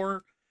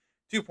 34,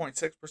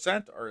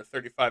 2.6% are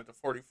 35 to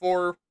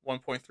 44,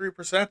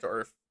 1.3%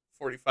 are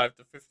 45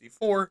 to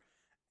 54,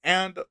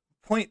 and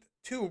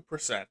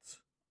 0.2%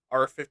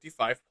 are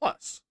 55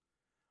 plus,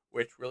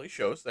 which really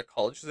shows that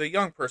college is a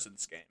young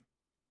person's game.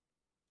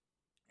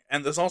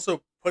 And this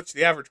also puts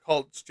the average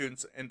college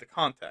students into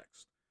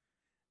context.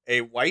 A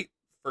white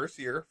first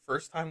year,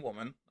 first time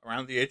woman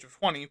around the age of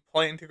 20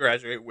 planning to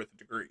graduate with a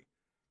degree.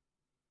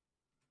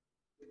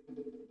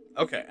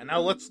 Okay, and now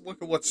let's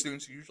look at what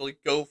students usually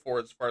go for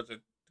as far as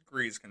a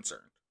degree is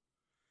concerned.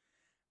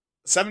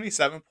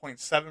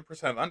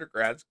 77.7% of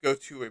undergrads go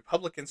to a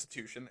public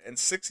institution, and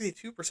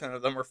 62%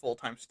 of them are full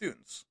time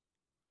students,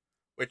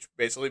 which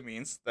basically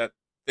means that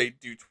they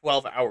do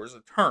 12 hours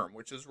a term,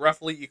 which is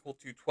roughly equal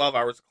to 12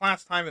 hours of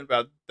class time and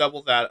about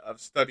double that of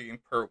studying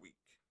per week.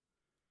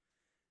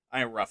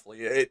 I mean,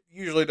 roughly. It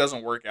usually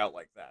doesn't work out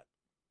like that.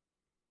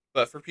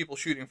 But for people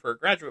shooting for a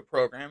graduate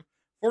program,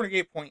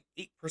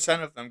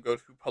 48.8% of them go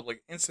to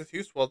public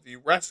institutes, while the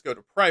rest go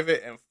to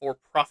private and for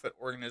profit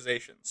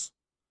organizations.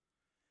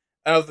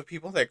 Out of the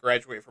people that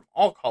graduate from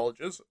all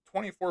colleges,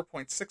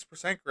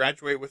 24.6%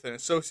 graduate with an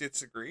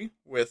associate's degree,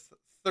 with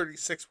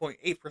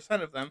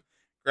 36.8% of them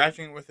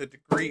graduating with a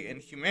degree in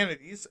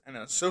humanities and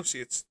an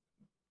associate's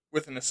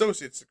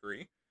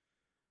degree,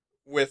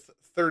 with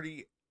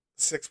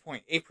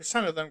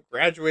 36.8% of them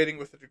graduating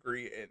with a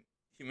degree in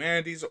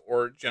humanities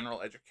or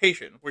general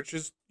education, which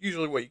is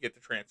usually what you get to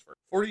transfer.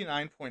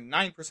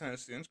 49.9% of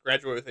students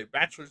graduate with a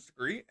bachelor's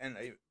degree, and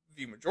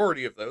the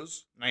majority of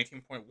those,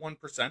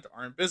 19.1%,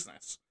 are in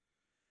business.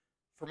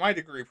 For my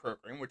degree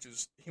program, which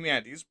is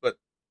humanities, but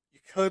you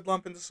could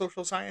lump into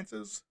social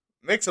sciences,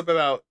 makes up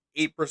about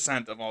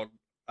 8% of all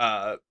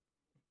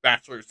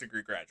bachelor's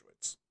degree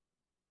graduates.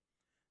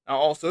 Now,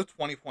 also,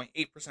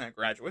 20.8% of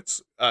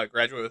graduates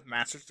graduate with a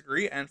master's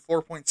degree, and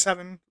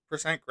 4.7%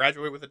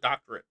 graduate with a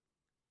doctorate.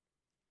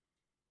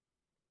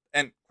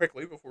 And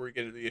quickly, before we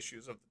get into the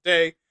issues of the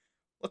day,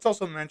 let's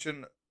also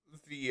mention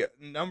the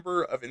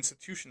number of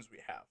institutions we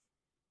have.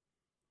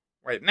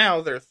 Right now,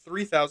 there are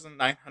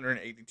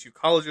 3,982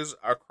 colleges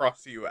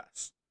across the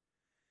U.S.,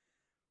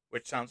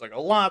 which sounds like a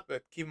lot,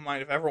 but keep in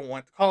mind if everyone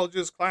went to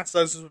colleges, class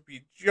sizes would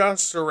be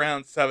just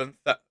around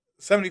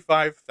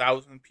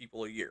 75,000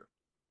 people a year.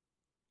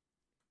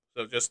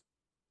 So just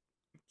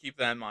keep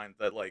that in mind,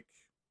 that,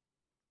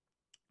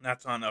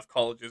 that's not enough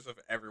colleges if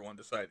everyone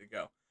decided to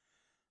go.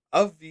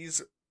 Of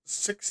these,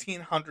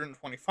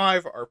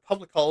 1,625 are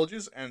public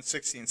colleges and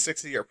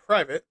 1,660 are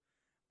private,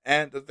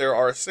 and there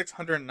are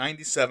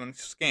 697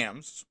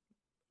 scams,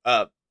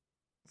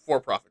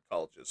 for-profit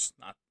colleges,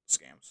 not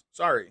scams.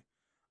 Sorry.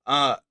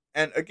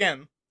 And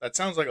again, that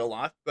sounds like a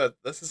lot, but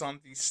this is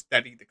on the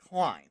steady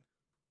decline.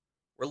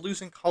 We're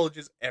losing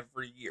colleges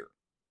every year.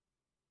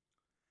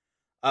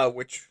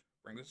 Which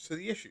brings us to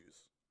the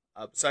issues.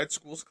 Besides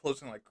schools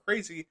closing like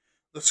crazy,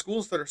 the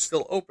schools that are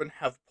still open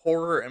have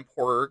poorer and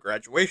poorer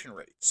graduation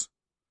rates.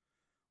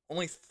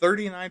 Only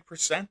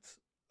 39%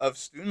 of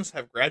students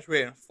have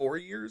graduated in 4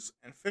 years,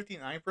 and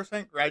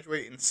 59%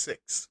 graduate in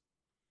 6.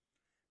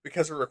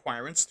 Because of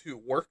requirements to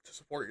work to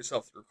support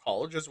yourself through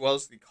college, as well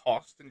as the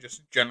cost and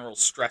just general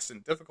stress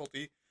and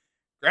difficulty,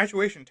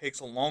 graduation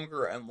takes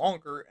longer and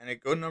longer, and a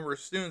good number of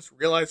students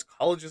realize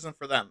college isn't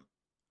for them,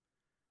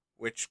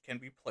 which can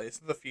be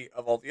placed at the feet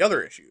of all the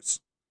other issues,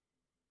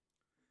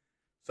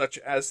 such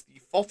as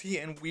the faulty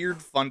and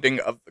weird funding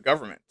of the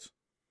government.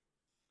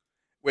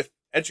 With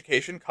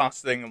education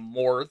costing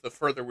more the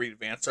further we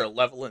advance our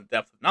level and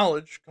depth of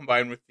knowledge,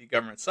 combined with the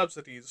government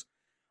subsidies,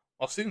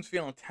 while students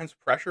feel intense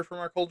pressure from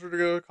our culture to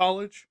go to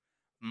college,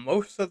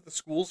 most of the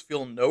schools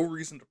feel no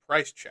reason to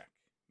price check,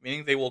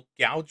 meaning they will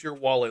gouge your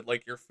wallet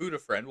like your food a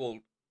friend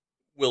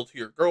will to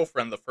your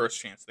girlfriend the first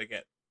chance they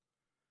get.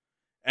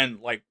 And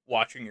like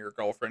watching your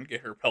girlfriend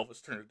get her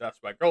pelvis turned to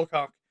dust by girl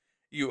cock,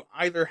 you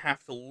either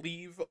have to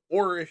leave,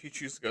 or if you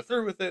choose to go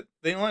through with it,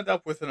 then you'll end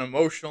up with an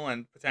emotional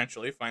and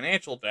potentially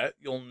financial debt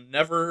you'll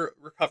never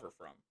recover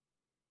from.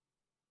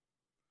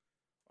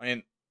 I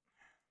mean,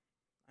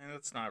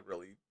 that's not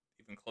really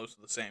even close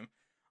to the same.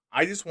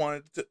 I just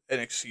wanted an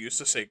excuse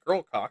to say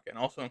girl cock and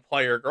also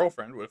imply your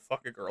girlfriend would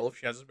fuck a girl if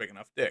she has a big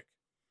enough dick.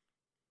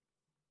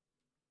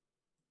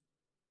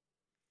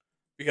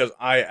 Because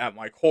I, at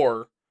my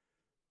core,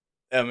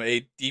 am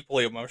a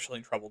deeply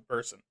emotionally troubled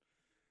person.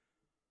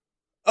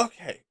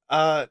 Okay,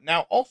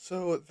 now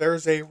also,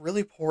 there's a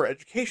really poor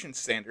education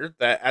standard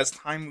that, as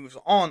time moves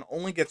on,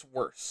 only gets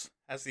worse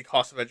as the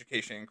cost of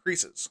education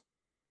increases.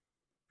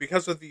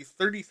 Because of the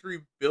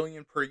 $33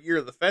 billion per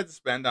year the Fed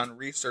spend on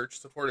research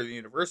supported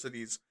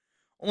universities,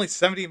 only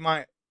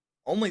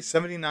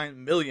 $79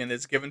 million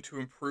is given to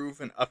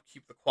improve and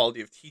upkeep the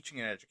quality of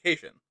teaching and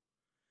education.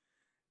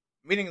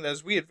 Meaning that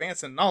as we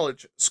advance in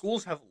knowledge,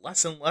 schools have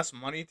less and less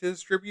money to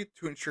distribute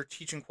to ensure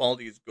teaching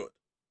quality is good.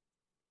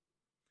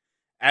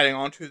 Adding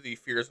on to the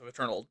fears of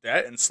eternal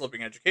debt and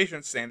slipping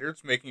education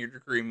standards making your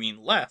degree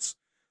mean less,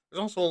 there's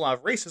also a lot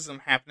of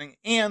racism happening,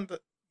 and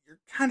you're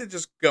kind of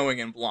just going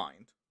in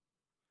blind.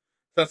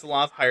 Since a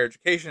lot of higher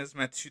education is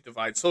meant to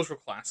divide social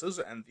classes,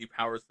 and the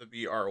powers that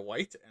be are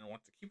white and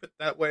want to keep it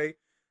that way,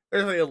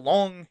 there's a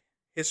long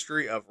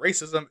history of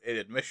racism in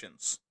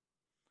admissions.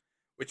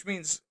 Which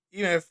means,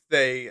 even if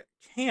they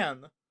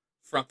can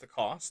front the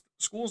cost,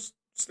 schools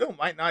still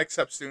might not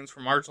accept students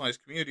from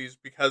marginalized communities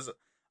because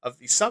of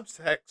the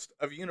subtext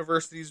of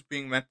universities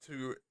being meant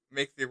to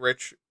make the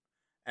rich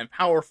and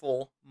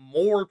powerful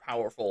more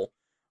powerful,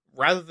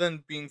 rather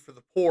than being for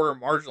the poor or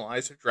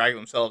marginalized who drag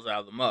themselves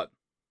out of the mud.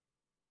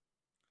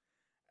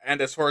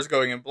 And as far as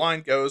going in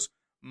blind goes,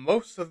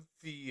 most of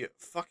the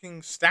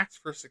fucking stats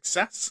for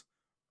success,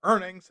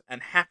 earnings,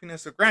 and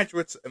happiness of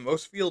graduates in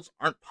most fields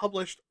aren't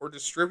published or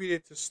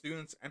distributed to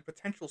students and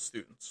potential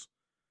students.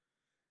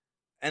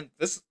 And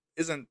this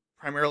isn't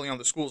primarily on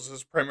the schools, this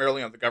is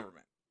primarily on the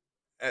government.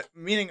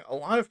 Meaning a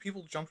lot of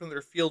people jump in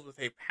their field with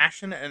a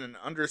passion and an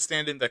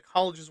understanding that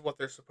college is what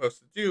they're supposed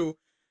to do,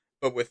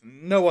 but with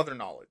no other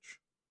knowledge.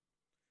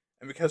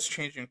 And because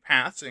changing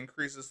paths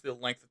increases the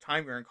length of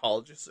time you're in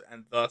colleges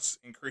and thus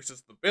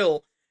increases the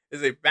bill,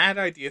 is a bad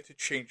idea to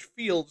change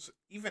fields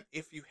even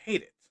if you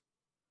hate it.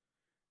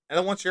 And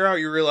then once you're out,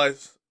 you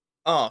realize,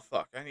 oh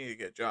fuck, I need to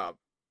get a job.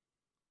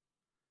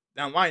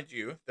 Now, mind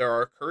you, there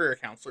are career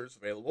counselors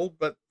available,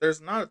 but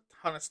there's not a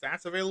ton of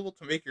stats available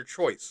to make your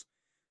choice.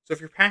 So if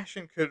your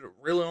passion could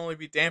really only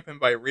be dampened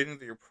by reading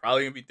that you're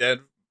probably going to be dead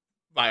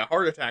by a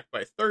heart attack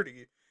by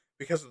 30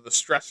 because of the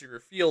stress of your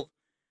field,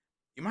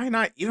 you might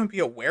not even be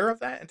aware of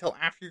that until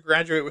after you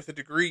graduate with a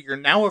degree you're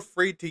now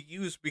afraid to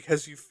use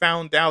because you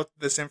found out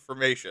this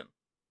information.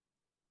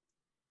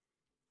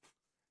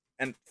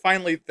 And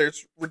finally,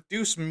 there's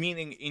reduced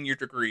meaning in your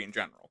degree in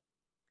general.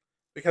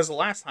 Because the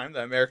last time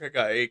that America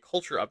got a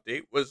culture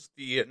update was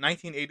the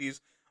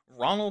 1980s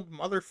Ronald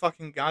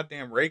motherfucking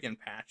goddamn Reagan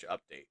patch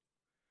update.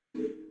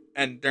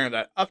 And during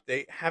that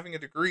update, having a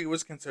degree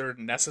was considered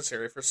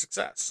necessary for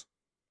success.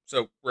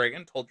 So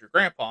Reagan told your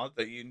grandpa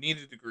that you need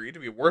a degree to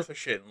be worth a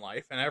shit in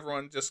life, and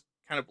everyone just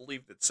kind of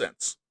believed it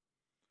since.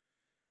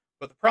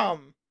 But the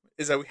problem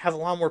is that we have a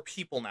lot more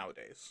people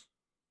nowadays.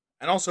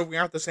 And also, we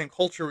aren't the same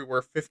culture we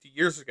were 50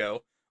 years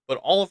ago, but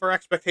all of our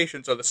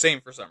expectations are the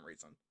same for some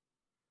reason.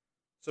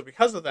 So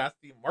because of that,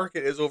 the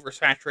market is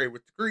oversaturated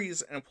with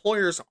degrees, and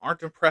employers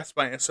aren't impressed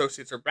by an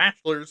associate's or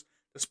bachelor's,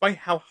 despite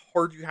how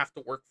hard you have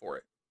to work for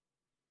it.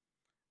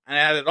 And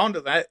added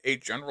onto that, a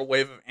general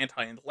wave of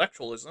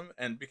anti-intellectualism,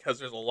 and because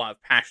there's a lot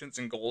of passions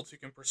and goals you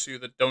can pursue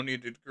that don't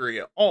need a degree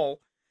at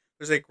all,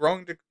 there's a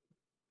growing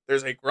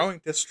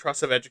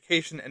distrust of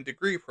education and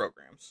degree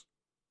programs.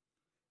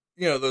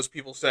 You know, those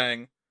people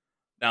saying,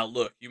 now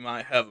look, you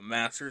might have a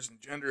master's in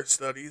gender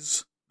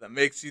studies that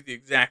makes you the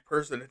exact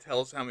person to tell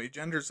us how many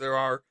genders there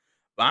are,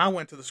 but I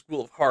went to the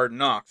school of hard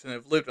knocks and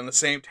have lived in the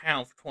same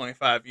town for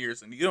 25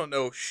 years, and you don't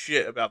know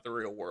shit about the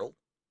real world.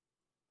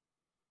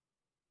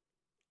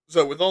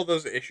 So with all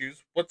those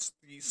issues, what's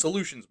the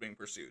solutions being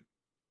pursued?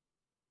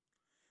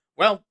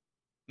 Well,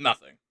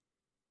 nothing.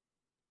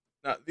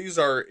 Now, these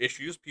are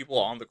issues people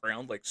on the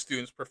ground, like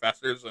students,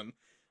 professors, and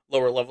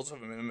lower levels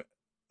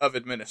of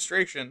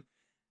administration,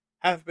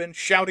 have been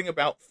shouting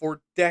about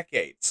for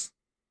decades.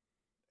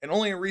 And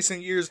only in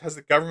recent years has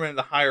the government and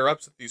the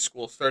higher-ups at these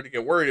schools started to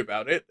get worried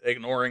about it,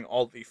 ignoring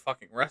all the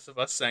fucking rest of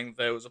us saying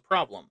that it was a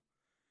problem.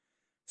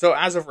 So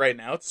as of right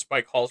now,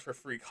 despite calls for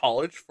free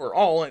college for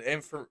all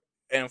and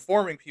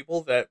informing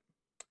people that,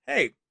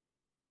 hey,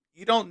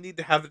 you don't need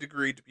to have a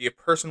degree to be a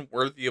person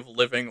worthy of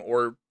living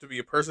or to be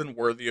a person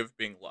worthy of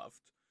being loved.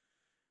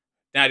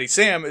 Natty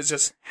Sam is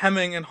just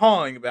hemming and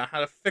hawing about how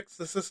to fix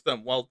the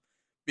system while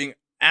being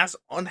as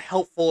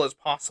unhelpful as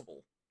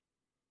possible.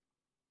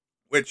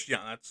 Which,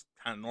 yeah, that's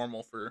kind of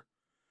normal for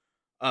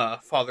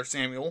Father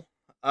Samuel.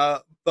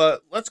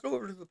 But let's go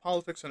over to the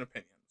politics and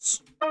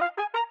opinions.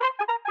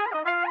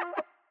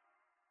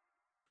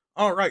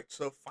 Alright,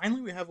 so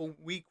finally we have a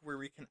week where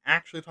we can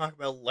actually talk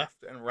about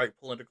left and right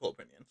political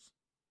opinions.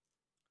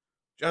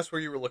 Just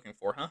what you were looking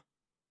for, huh?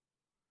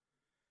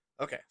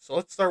 Okay, so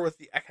let's start with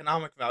the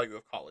economic value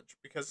of college,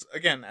 because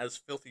again, as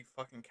filthy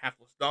fucking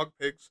capitalist dog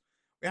pigs,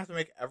 we have to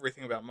make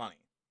everything about money.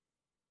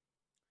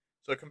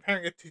 So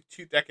comparing it to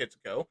 2 decades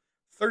ago,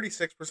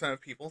 36%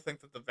 of people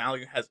think that the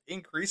value has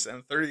increased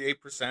and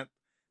 38%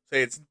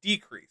 say it's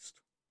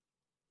decreased.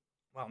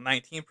 While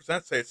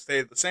 19% say it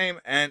stayed the same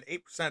and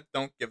 8%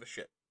 don't give a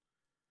shit.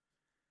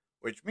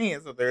 Which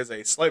means that there's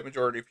a slight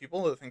majority of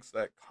people that thinks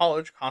that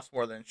college costs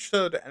more than it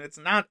should and it's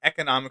not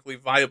economically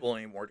viable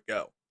anymore to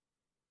go.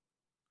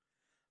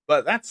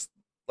 But that's,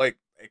 like,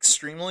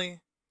 extremely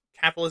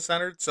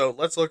capitalist-centered, so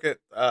let's look at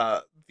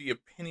the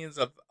opinions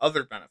of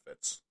other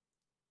benefits.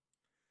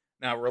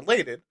 Now,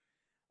 related,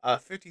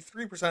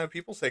 53% of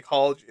people say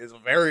college is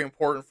very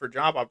important for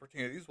job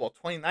opportunities, while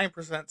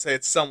 29% say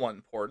it's somewhat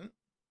important,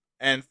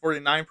 and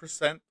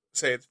 49%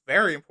 say it's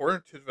very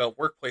important to develop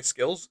workplace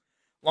skills,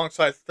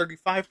 alongside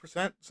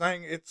 35%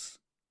 saying it's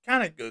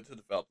kind of good to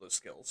develop those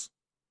skills,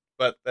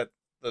 but that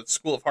the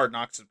School of Hard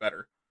Knocks is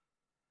better.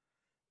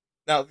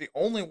 Now, the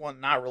only one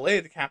not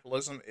related to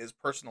capitalism is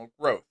personal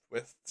growth,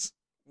 with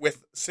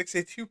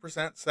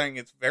 62% saying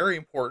it's very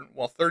important,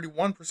 while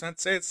 31%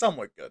 say it's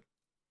somewhat good.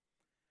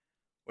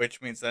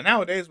 Which means that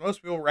nowadays,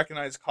 most people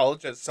recognize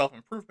college as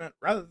self-improvement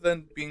rather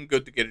than being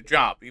good to get a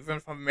job, even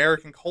if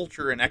American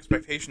culture and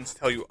expectations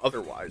tell you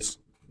otherwise.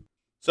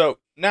 So,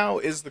 now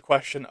is the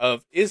question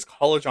of, is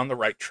college on the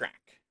right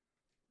track?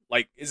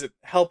 Like, is it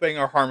helping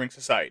or harming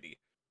society?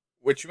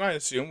 Which you might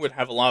assume would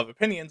have a lot of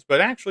opinions,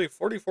 but actually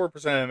 44%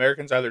 of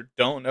Americans either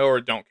don't know or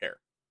don't care.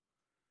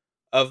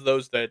 Of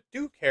those that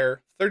do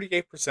care,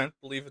 38%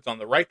 believe it's on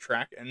the right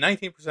track, and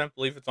 19%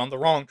 believe it's on the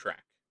wrong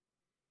track.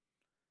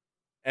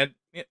 And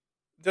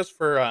just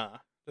for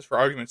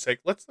argument's sake,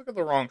 let's look at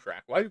the wrong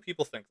track. Why do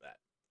people think that?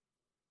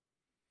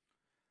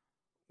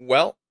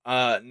 Well,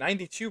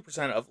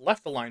 92% of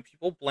left-aligned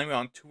people blame it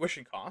on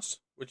tuition costs,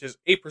 which is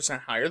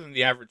 8% higher than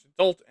the average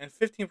adult and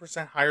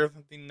 15% higher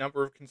than the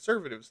number of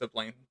conservatives that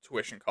blame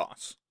tuition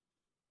costs.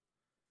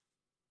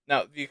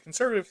 Now, the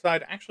conservative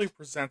side actually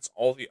presents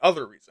all the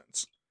other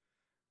reasons,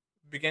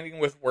 beginning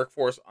with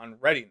workforce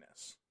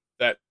unreadiness,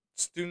 that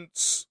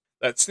students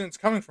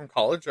coming from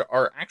college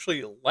are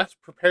actually less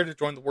prepared to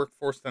join the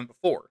workforce than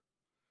before.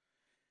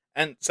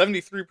 And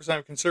 73%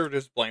 of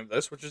conservatives blame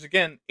this, which is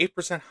again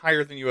 8%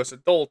 higher than US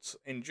adults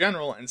in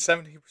general and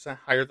 17%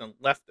 higher than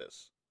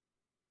leftists.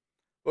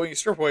 But when you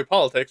strip away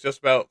politics, just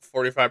about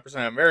 45% of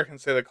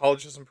Americans say that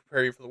college doesn't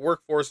prepare you for the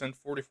workforce, and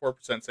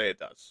 44% say it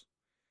does.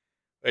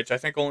 Which I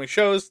think only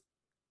shows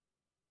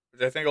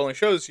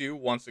you,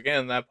 once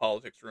again, that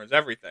politics ruins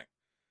everything.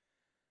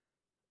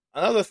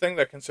 Another thing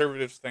that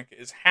conservatives think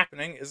is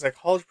happening is that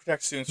college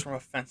protects students from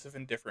offensive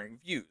and differing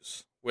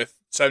views, with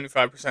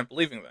 75%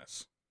 believing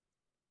this.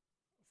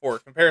 For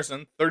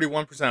comparison,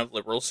 31% of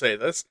liberals say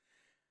this,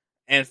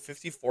 and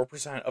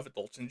 54% of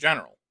adults in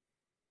general.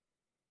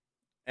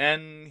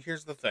 And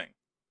here's the thing.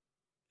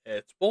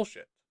 It's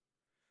bullshit.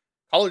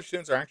 College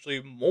students are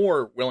actually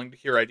more willing to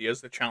hear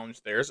ideas that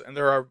challenge theirs, and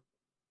are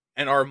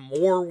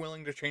more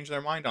willing to change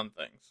their mind on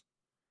things.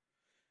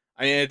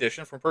 In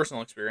addition, from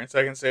personal experience,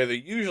 I can say that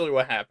usually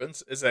what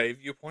happens is that a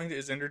viewpoint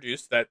is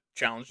introduced that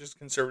challenges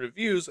conservative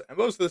views, and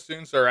most of the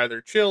students are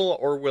either chill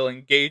or will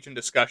engage in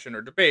discussion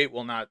or debate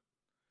while not,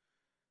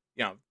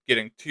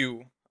 getting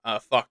too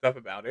fucked up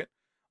about it,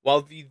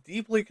 while the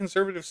deeply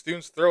conservative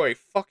students throw a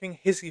fucking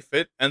hissy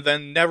fit and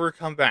then never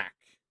come back.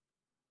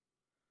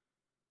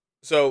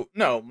 So,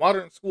 no,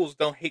 modern schools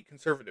don't hate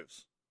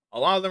conservatives. A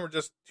lot of them are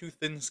just too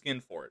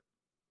thin-skinned for it.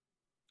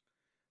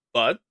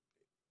 But,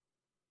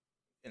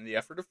 in the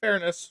effort of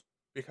fairness,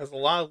 because a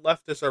lot of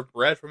leftists are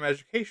bred from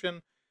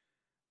education,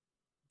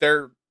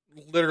 there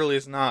literally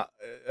is not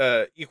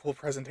equal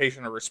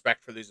presentation or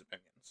respect for these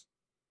opinions.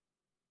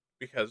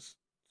 Because,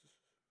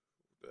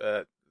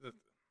 but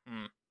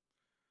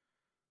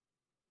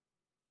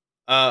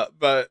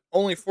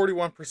only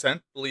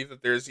 41% believe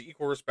that there is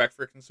equal respect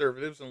for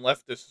conservatives and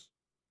leftist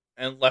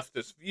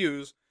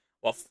views,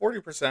 while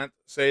 40%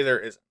 say there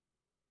isn't.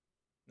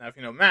 Now, if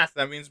you know math,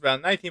 that means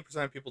about 19%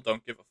 of people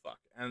don't give a fuck.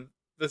 And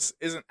this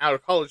isn't out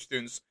of college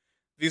students.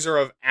 These are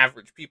of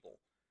average people.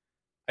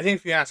 I think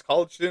if you ask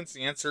college students,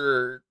 the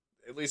answer,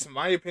 at least in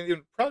my opinion,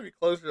 would probably be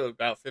closer to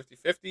about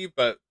 50-50,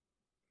 but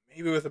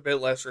maybe with a bit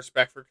less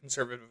respect for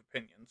conservative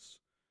opinions.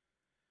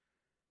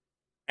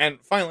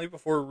 And finally,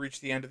 before we reach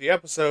the end of the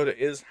episode,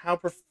 is how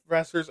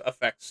professors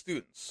affect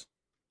students.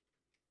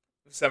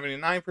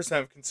 79%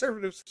 of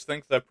conservatives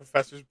think that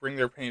professors bring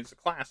their opinions to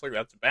class like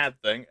that's a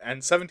bad thing,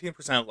 and 17%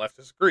 of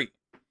leftists agree,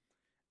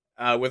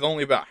 with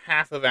only about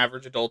half of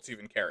average adults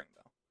even caring,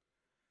 though.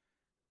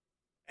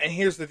 And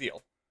here's the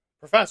deal.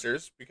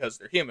 Professors, because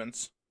they're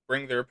humans,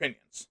 bring their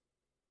opinions.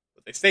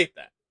 But they state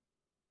that.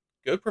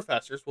 Good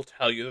professors will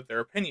tell you that they're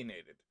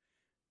opinionated.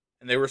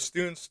 And they were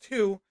students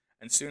too,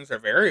 and students are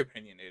very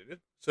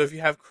opinionated. So if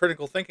you have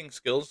critical thinking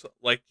skills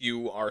like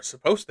you are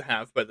supposed to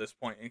have by this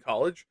point in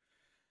college,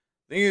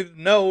 then you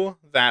know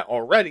that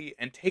already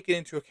and take it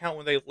into account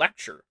when they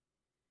lecture.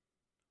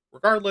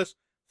 Regardless,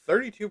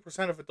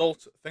 32% of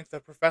adults think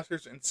that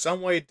professors in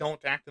some way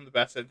don't act in the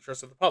best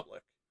interest of the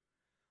public.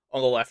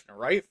 On the left and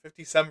right,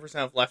 57%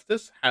 of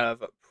leftists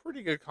have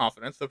pretty good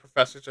confidence that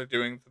professors are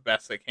doing the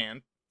best they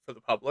can for the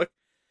public,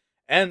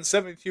 and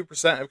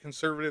 72% of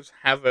conservatives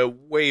have a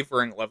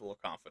wavering level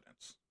of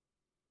confidence.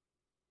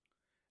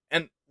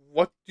 And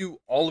what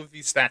do all of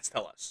these stats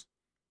tell us?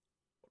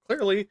 Well,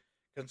 clearly,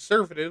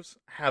 conservatives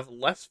have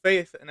less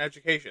faith in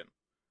education.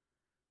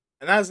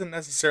 And that isn't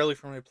necessarily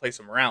from a place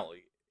of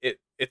morality.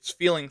 It's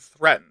feeling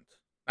threatened.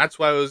 That's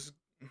what I was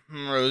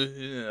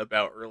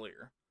about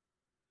earlier.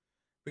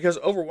 Because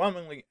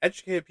overwhelmingly,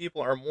 educated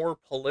people are more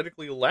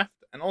politically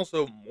left and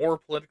also more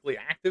politically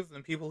active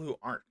than people who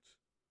aren't.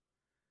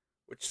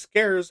 Which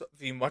scares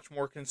the much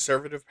more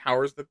conservative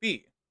powers that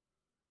be.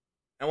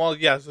 And while,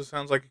 yes, this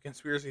sounds like a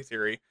conspiracy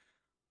theory,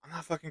 I'm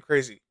not fucking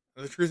crazy.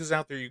 The truth is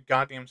out there, you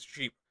goddamn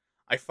sheep.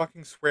 I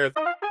fucking swear.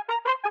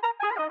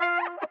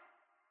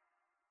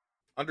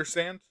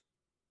 Understand?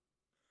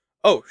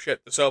 Oh,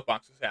 shit, the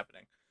soapbox is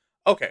happening.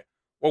 Okay,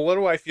 well, what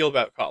do I feel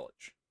about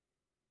college?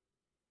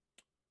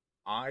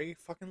 I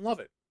fucking love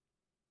it.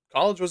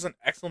 College was an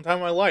excellent time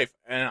of my life,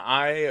 and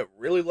I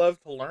really love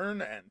to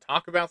learn and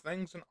talk about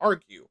things and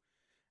argue,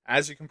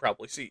 as you can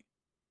probably see.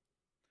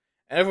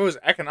 And if it was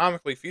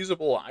economically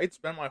feasible, I'd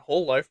spend my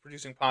whole life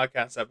producing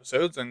podcast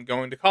episodes and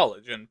going to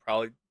college and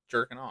probably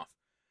jerking off.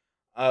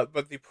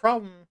 But the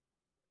problem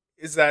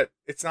is that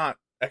it's not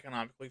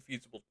economically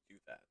feasible to do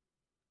that.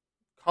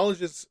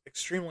 College is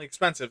extremely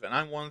expensive, and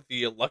I'm one of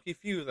the lucky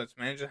few that's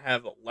managed to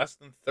have less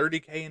than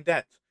 $30,000 in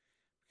debt,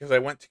 because I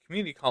went to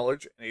community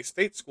college in a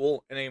state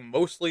school in a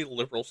mostly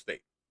liberal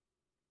state.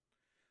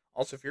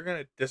 Also, if you're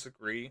going to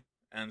disagree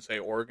and say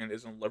Oregon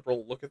isn't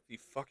liberal, look at the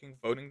fucking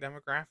voting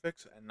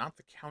demographics and not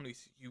the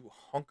counties, you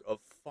hunk of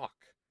fuck.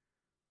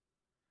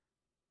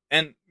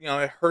 And,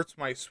 it hurts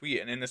my sweet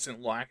and innocent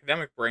little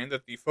academic brain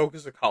that the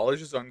focus of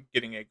college is on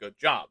getting a good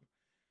job.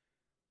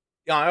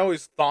 I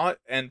always thought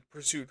and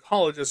pursued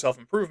college as self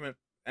improvement,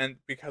 and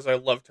because I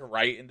love to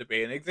write and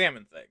debate and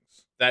examine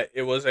things, that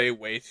it was a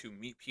way to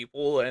meet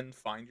people and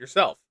find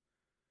yourself.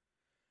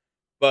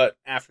 But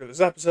after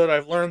this episode,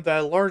 I've learned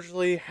that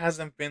largely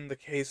hasn't been the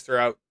case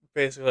throughout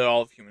basically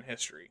all of human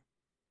history.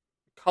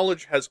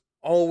 College has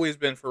always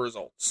been for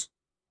results,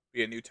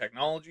 be it new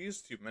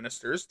technologies, to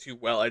ministers, to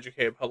well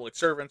educated public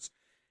servants.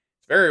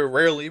 It's very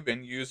rarely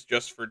been used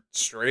just for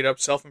straight up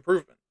self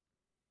improvement.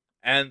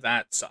 And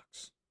that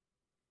sucks.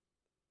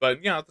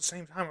 But, at the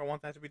same time, I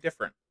want that to be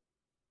different.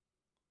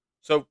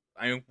 So,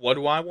 what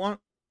do I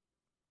want?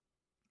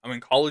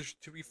 College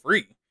to be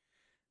free,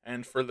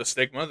 and for the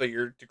stigma that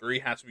your degree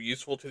has to be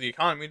useful to the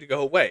economy to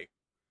go away.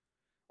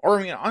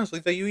 Or, honestly,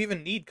 that you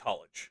even need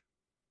college.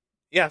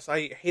 Yes,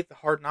 I hate the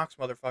hard knocks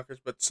motherfuckers,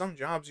 but some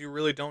jobs you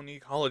really don't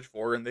need college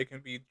for, and they can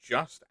be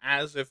just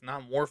as, if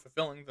not more,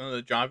 fulfilling than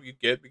the job you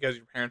get because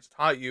your parents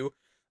taught you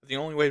that the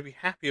only way to be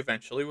happy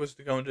eventually was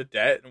to go into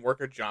debt and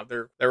work a job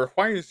that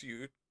requires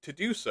you to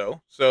do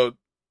so. So,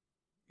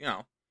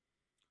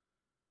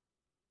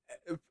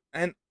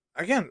 and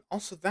again,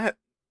 also that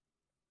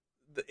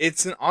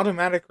it's an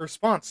automatic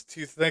response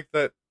to think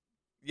that,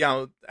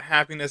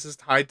 happiness is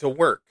tied to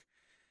work.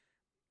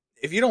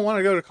 If you don't want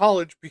to go to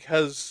college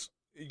because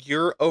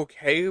you're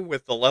okay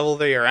with the level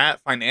that you're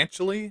at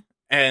financially,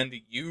 and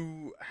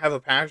you have a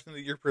passion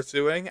that you're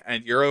pursuing,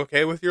 and you're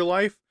okay with your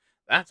life,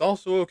 that's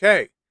also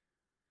okay.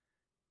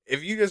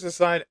 If you just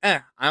decide,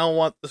 I don't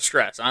want the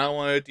stress, I don't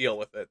want to deal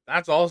with it,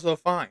 that's also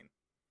fine.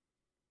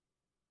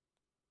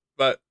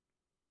 But,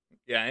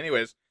 yeah,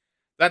 anyways,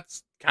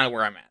 that's kind of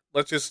where I'm at.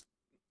 Let's get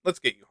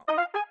you home.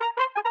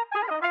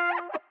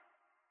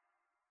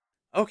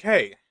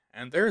 Okay,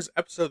 and there's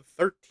episode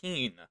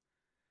 13.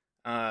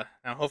 Now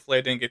hopefully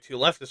I didn't get too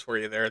leftist for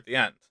you there at the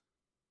end.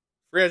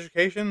 Free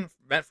education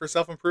meant for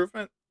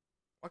self-improvement?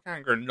 What kind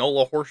of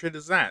granola horseshit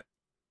is that?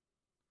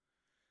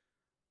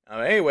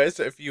 Anyways,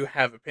 if you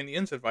have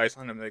opinions, advice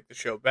on how to make the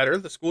show better,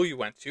 the school you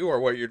went to, or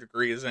what your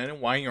degree is in,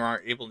 and why you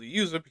aren't able to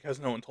use it because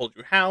no one told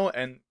you how,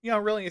 and,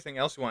 really anything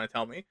else you want to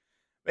tell me,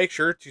 make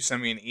sure to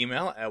send me an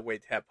email at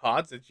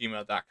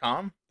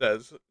waytatpods@gmail.com.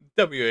 That's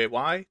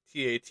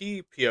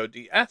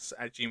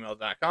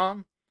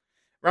waytatpods@gmail.com.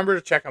 Remember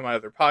to check out my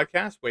other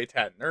podcast,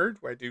 Waytat Nerd,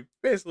 where I do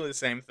basically the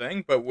same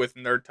thing, but with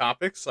nerd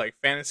topics like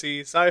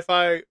fantasy,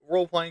 sci-fi,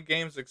 role-playing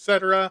games,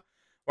 etc.,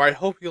 where I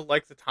hope you'll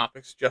like the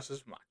topics just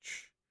as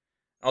much.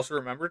 Also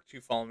remember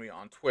to follow me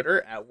on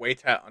Twitter at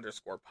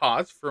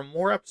Waytat_pods for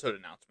more episode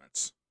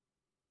announcements.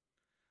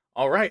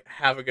 Alright,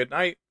 have a good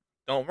night,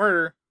 don't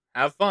murder,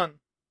 have fun,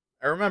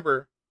 and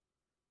remember,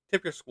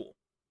 tip your school.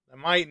 I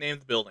might name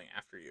the building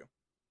after you.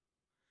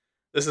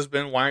 This has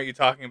been Why Aren't You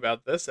Talking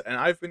About This, and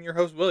I've been your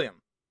host,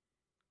 William.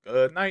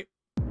 Good night.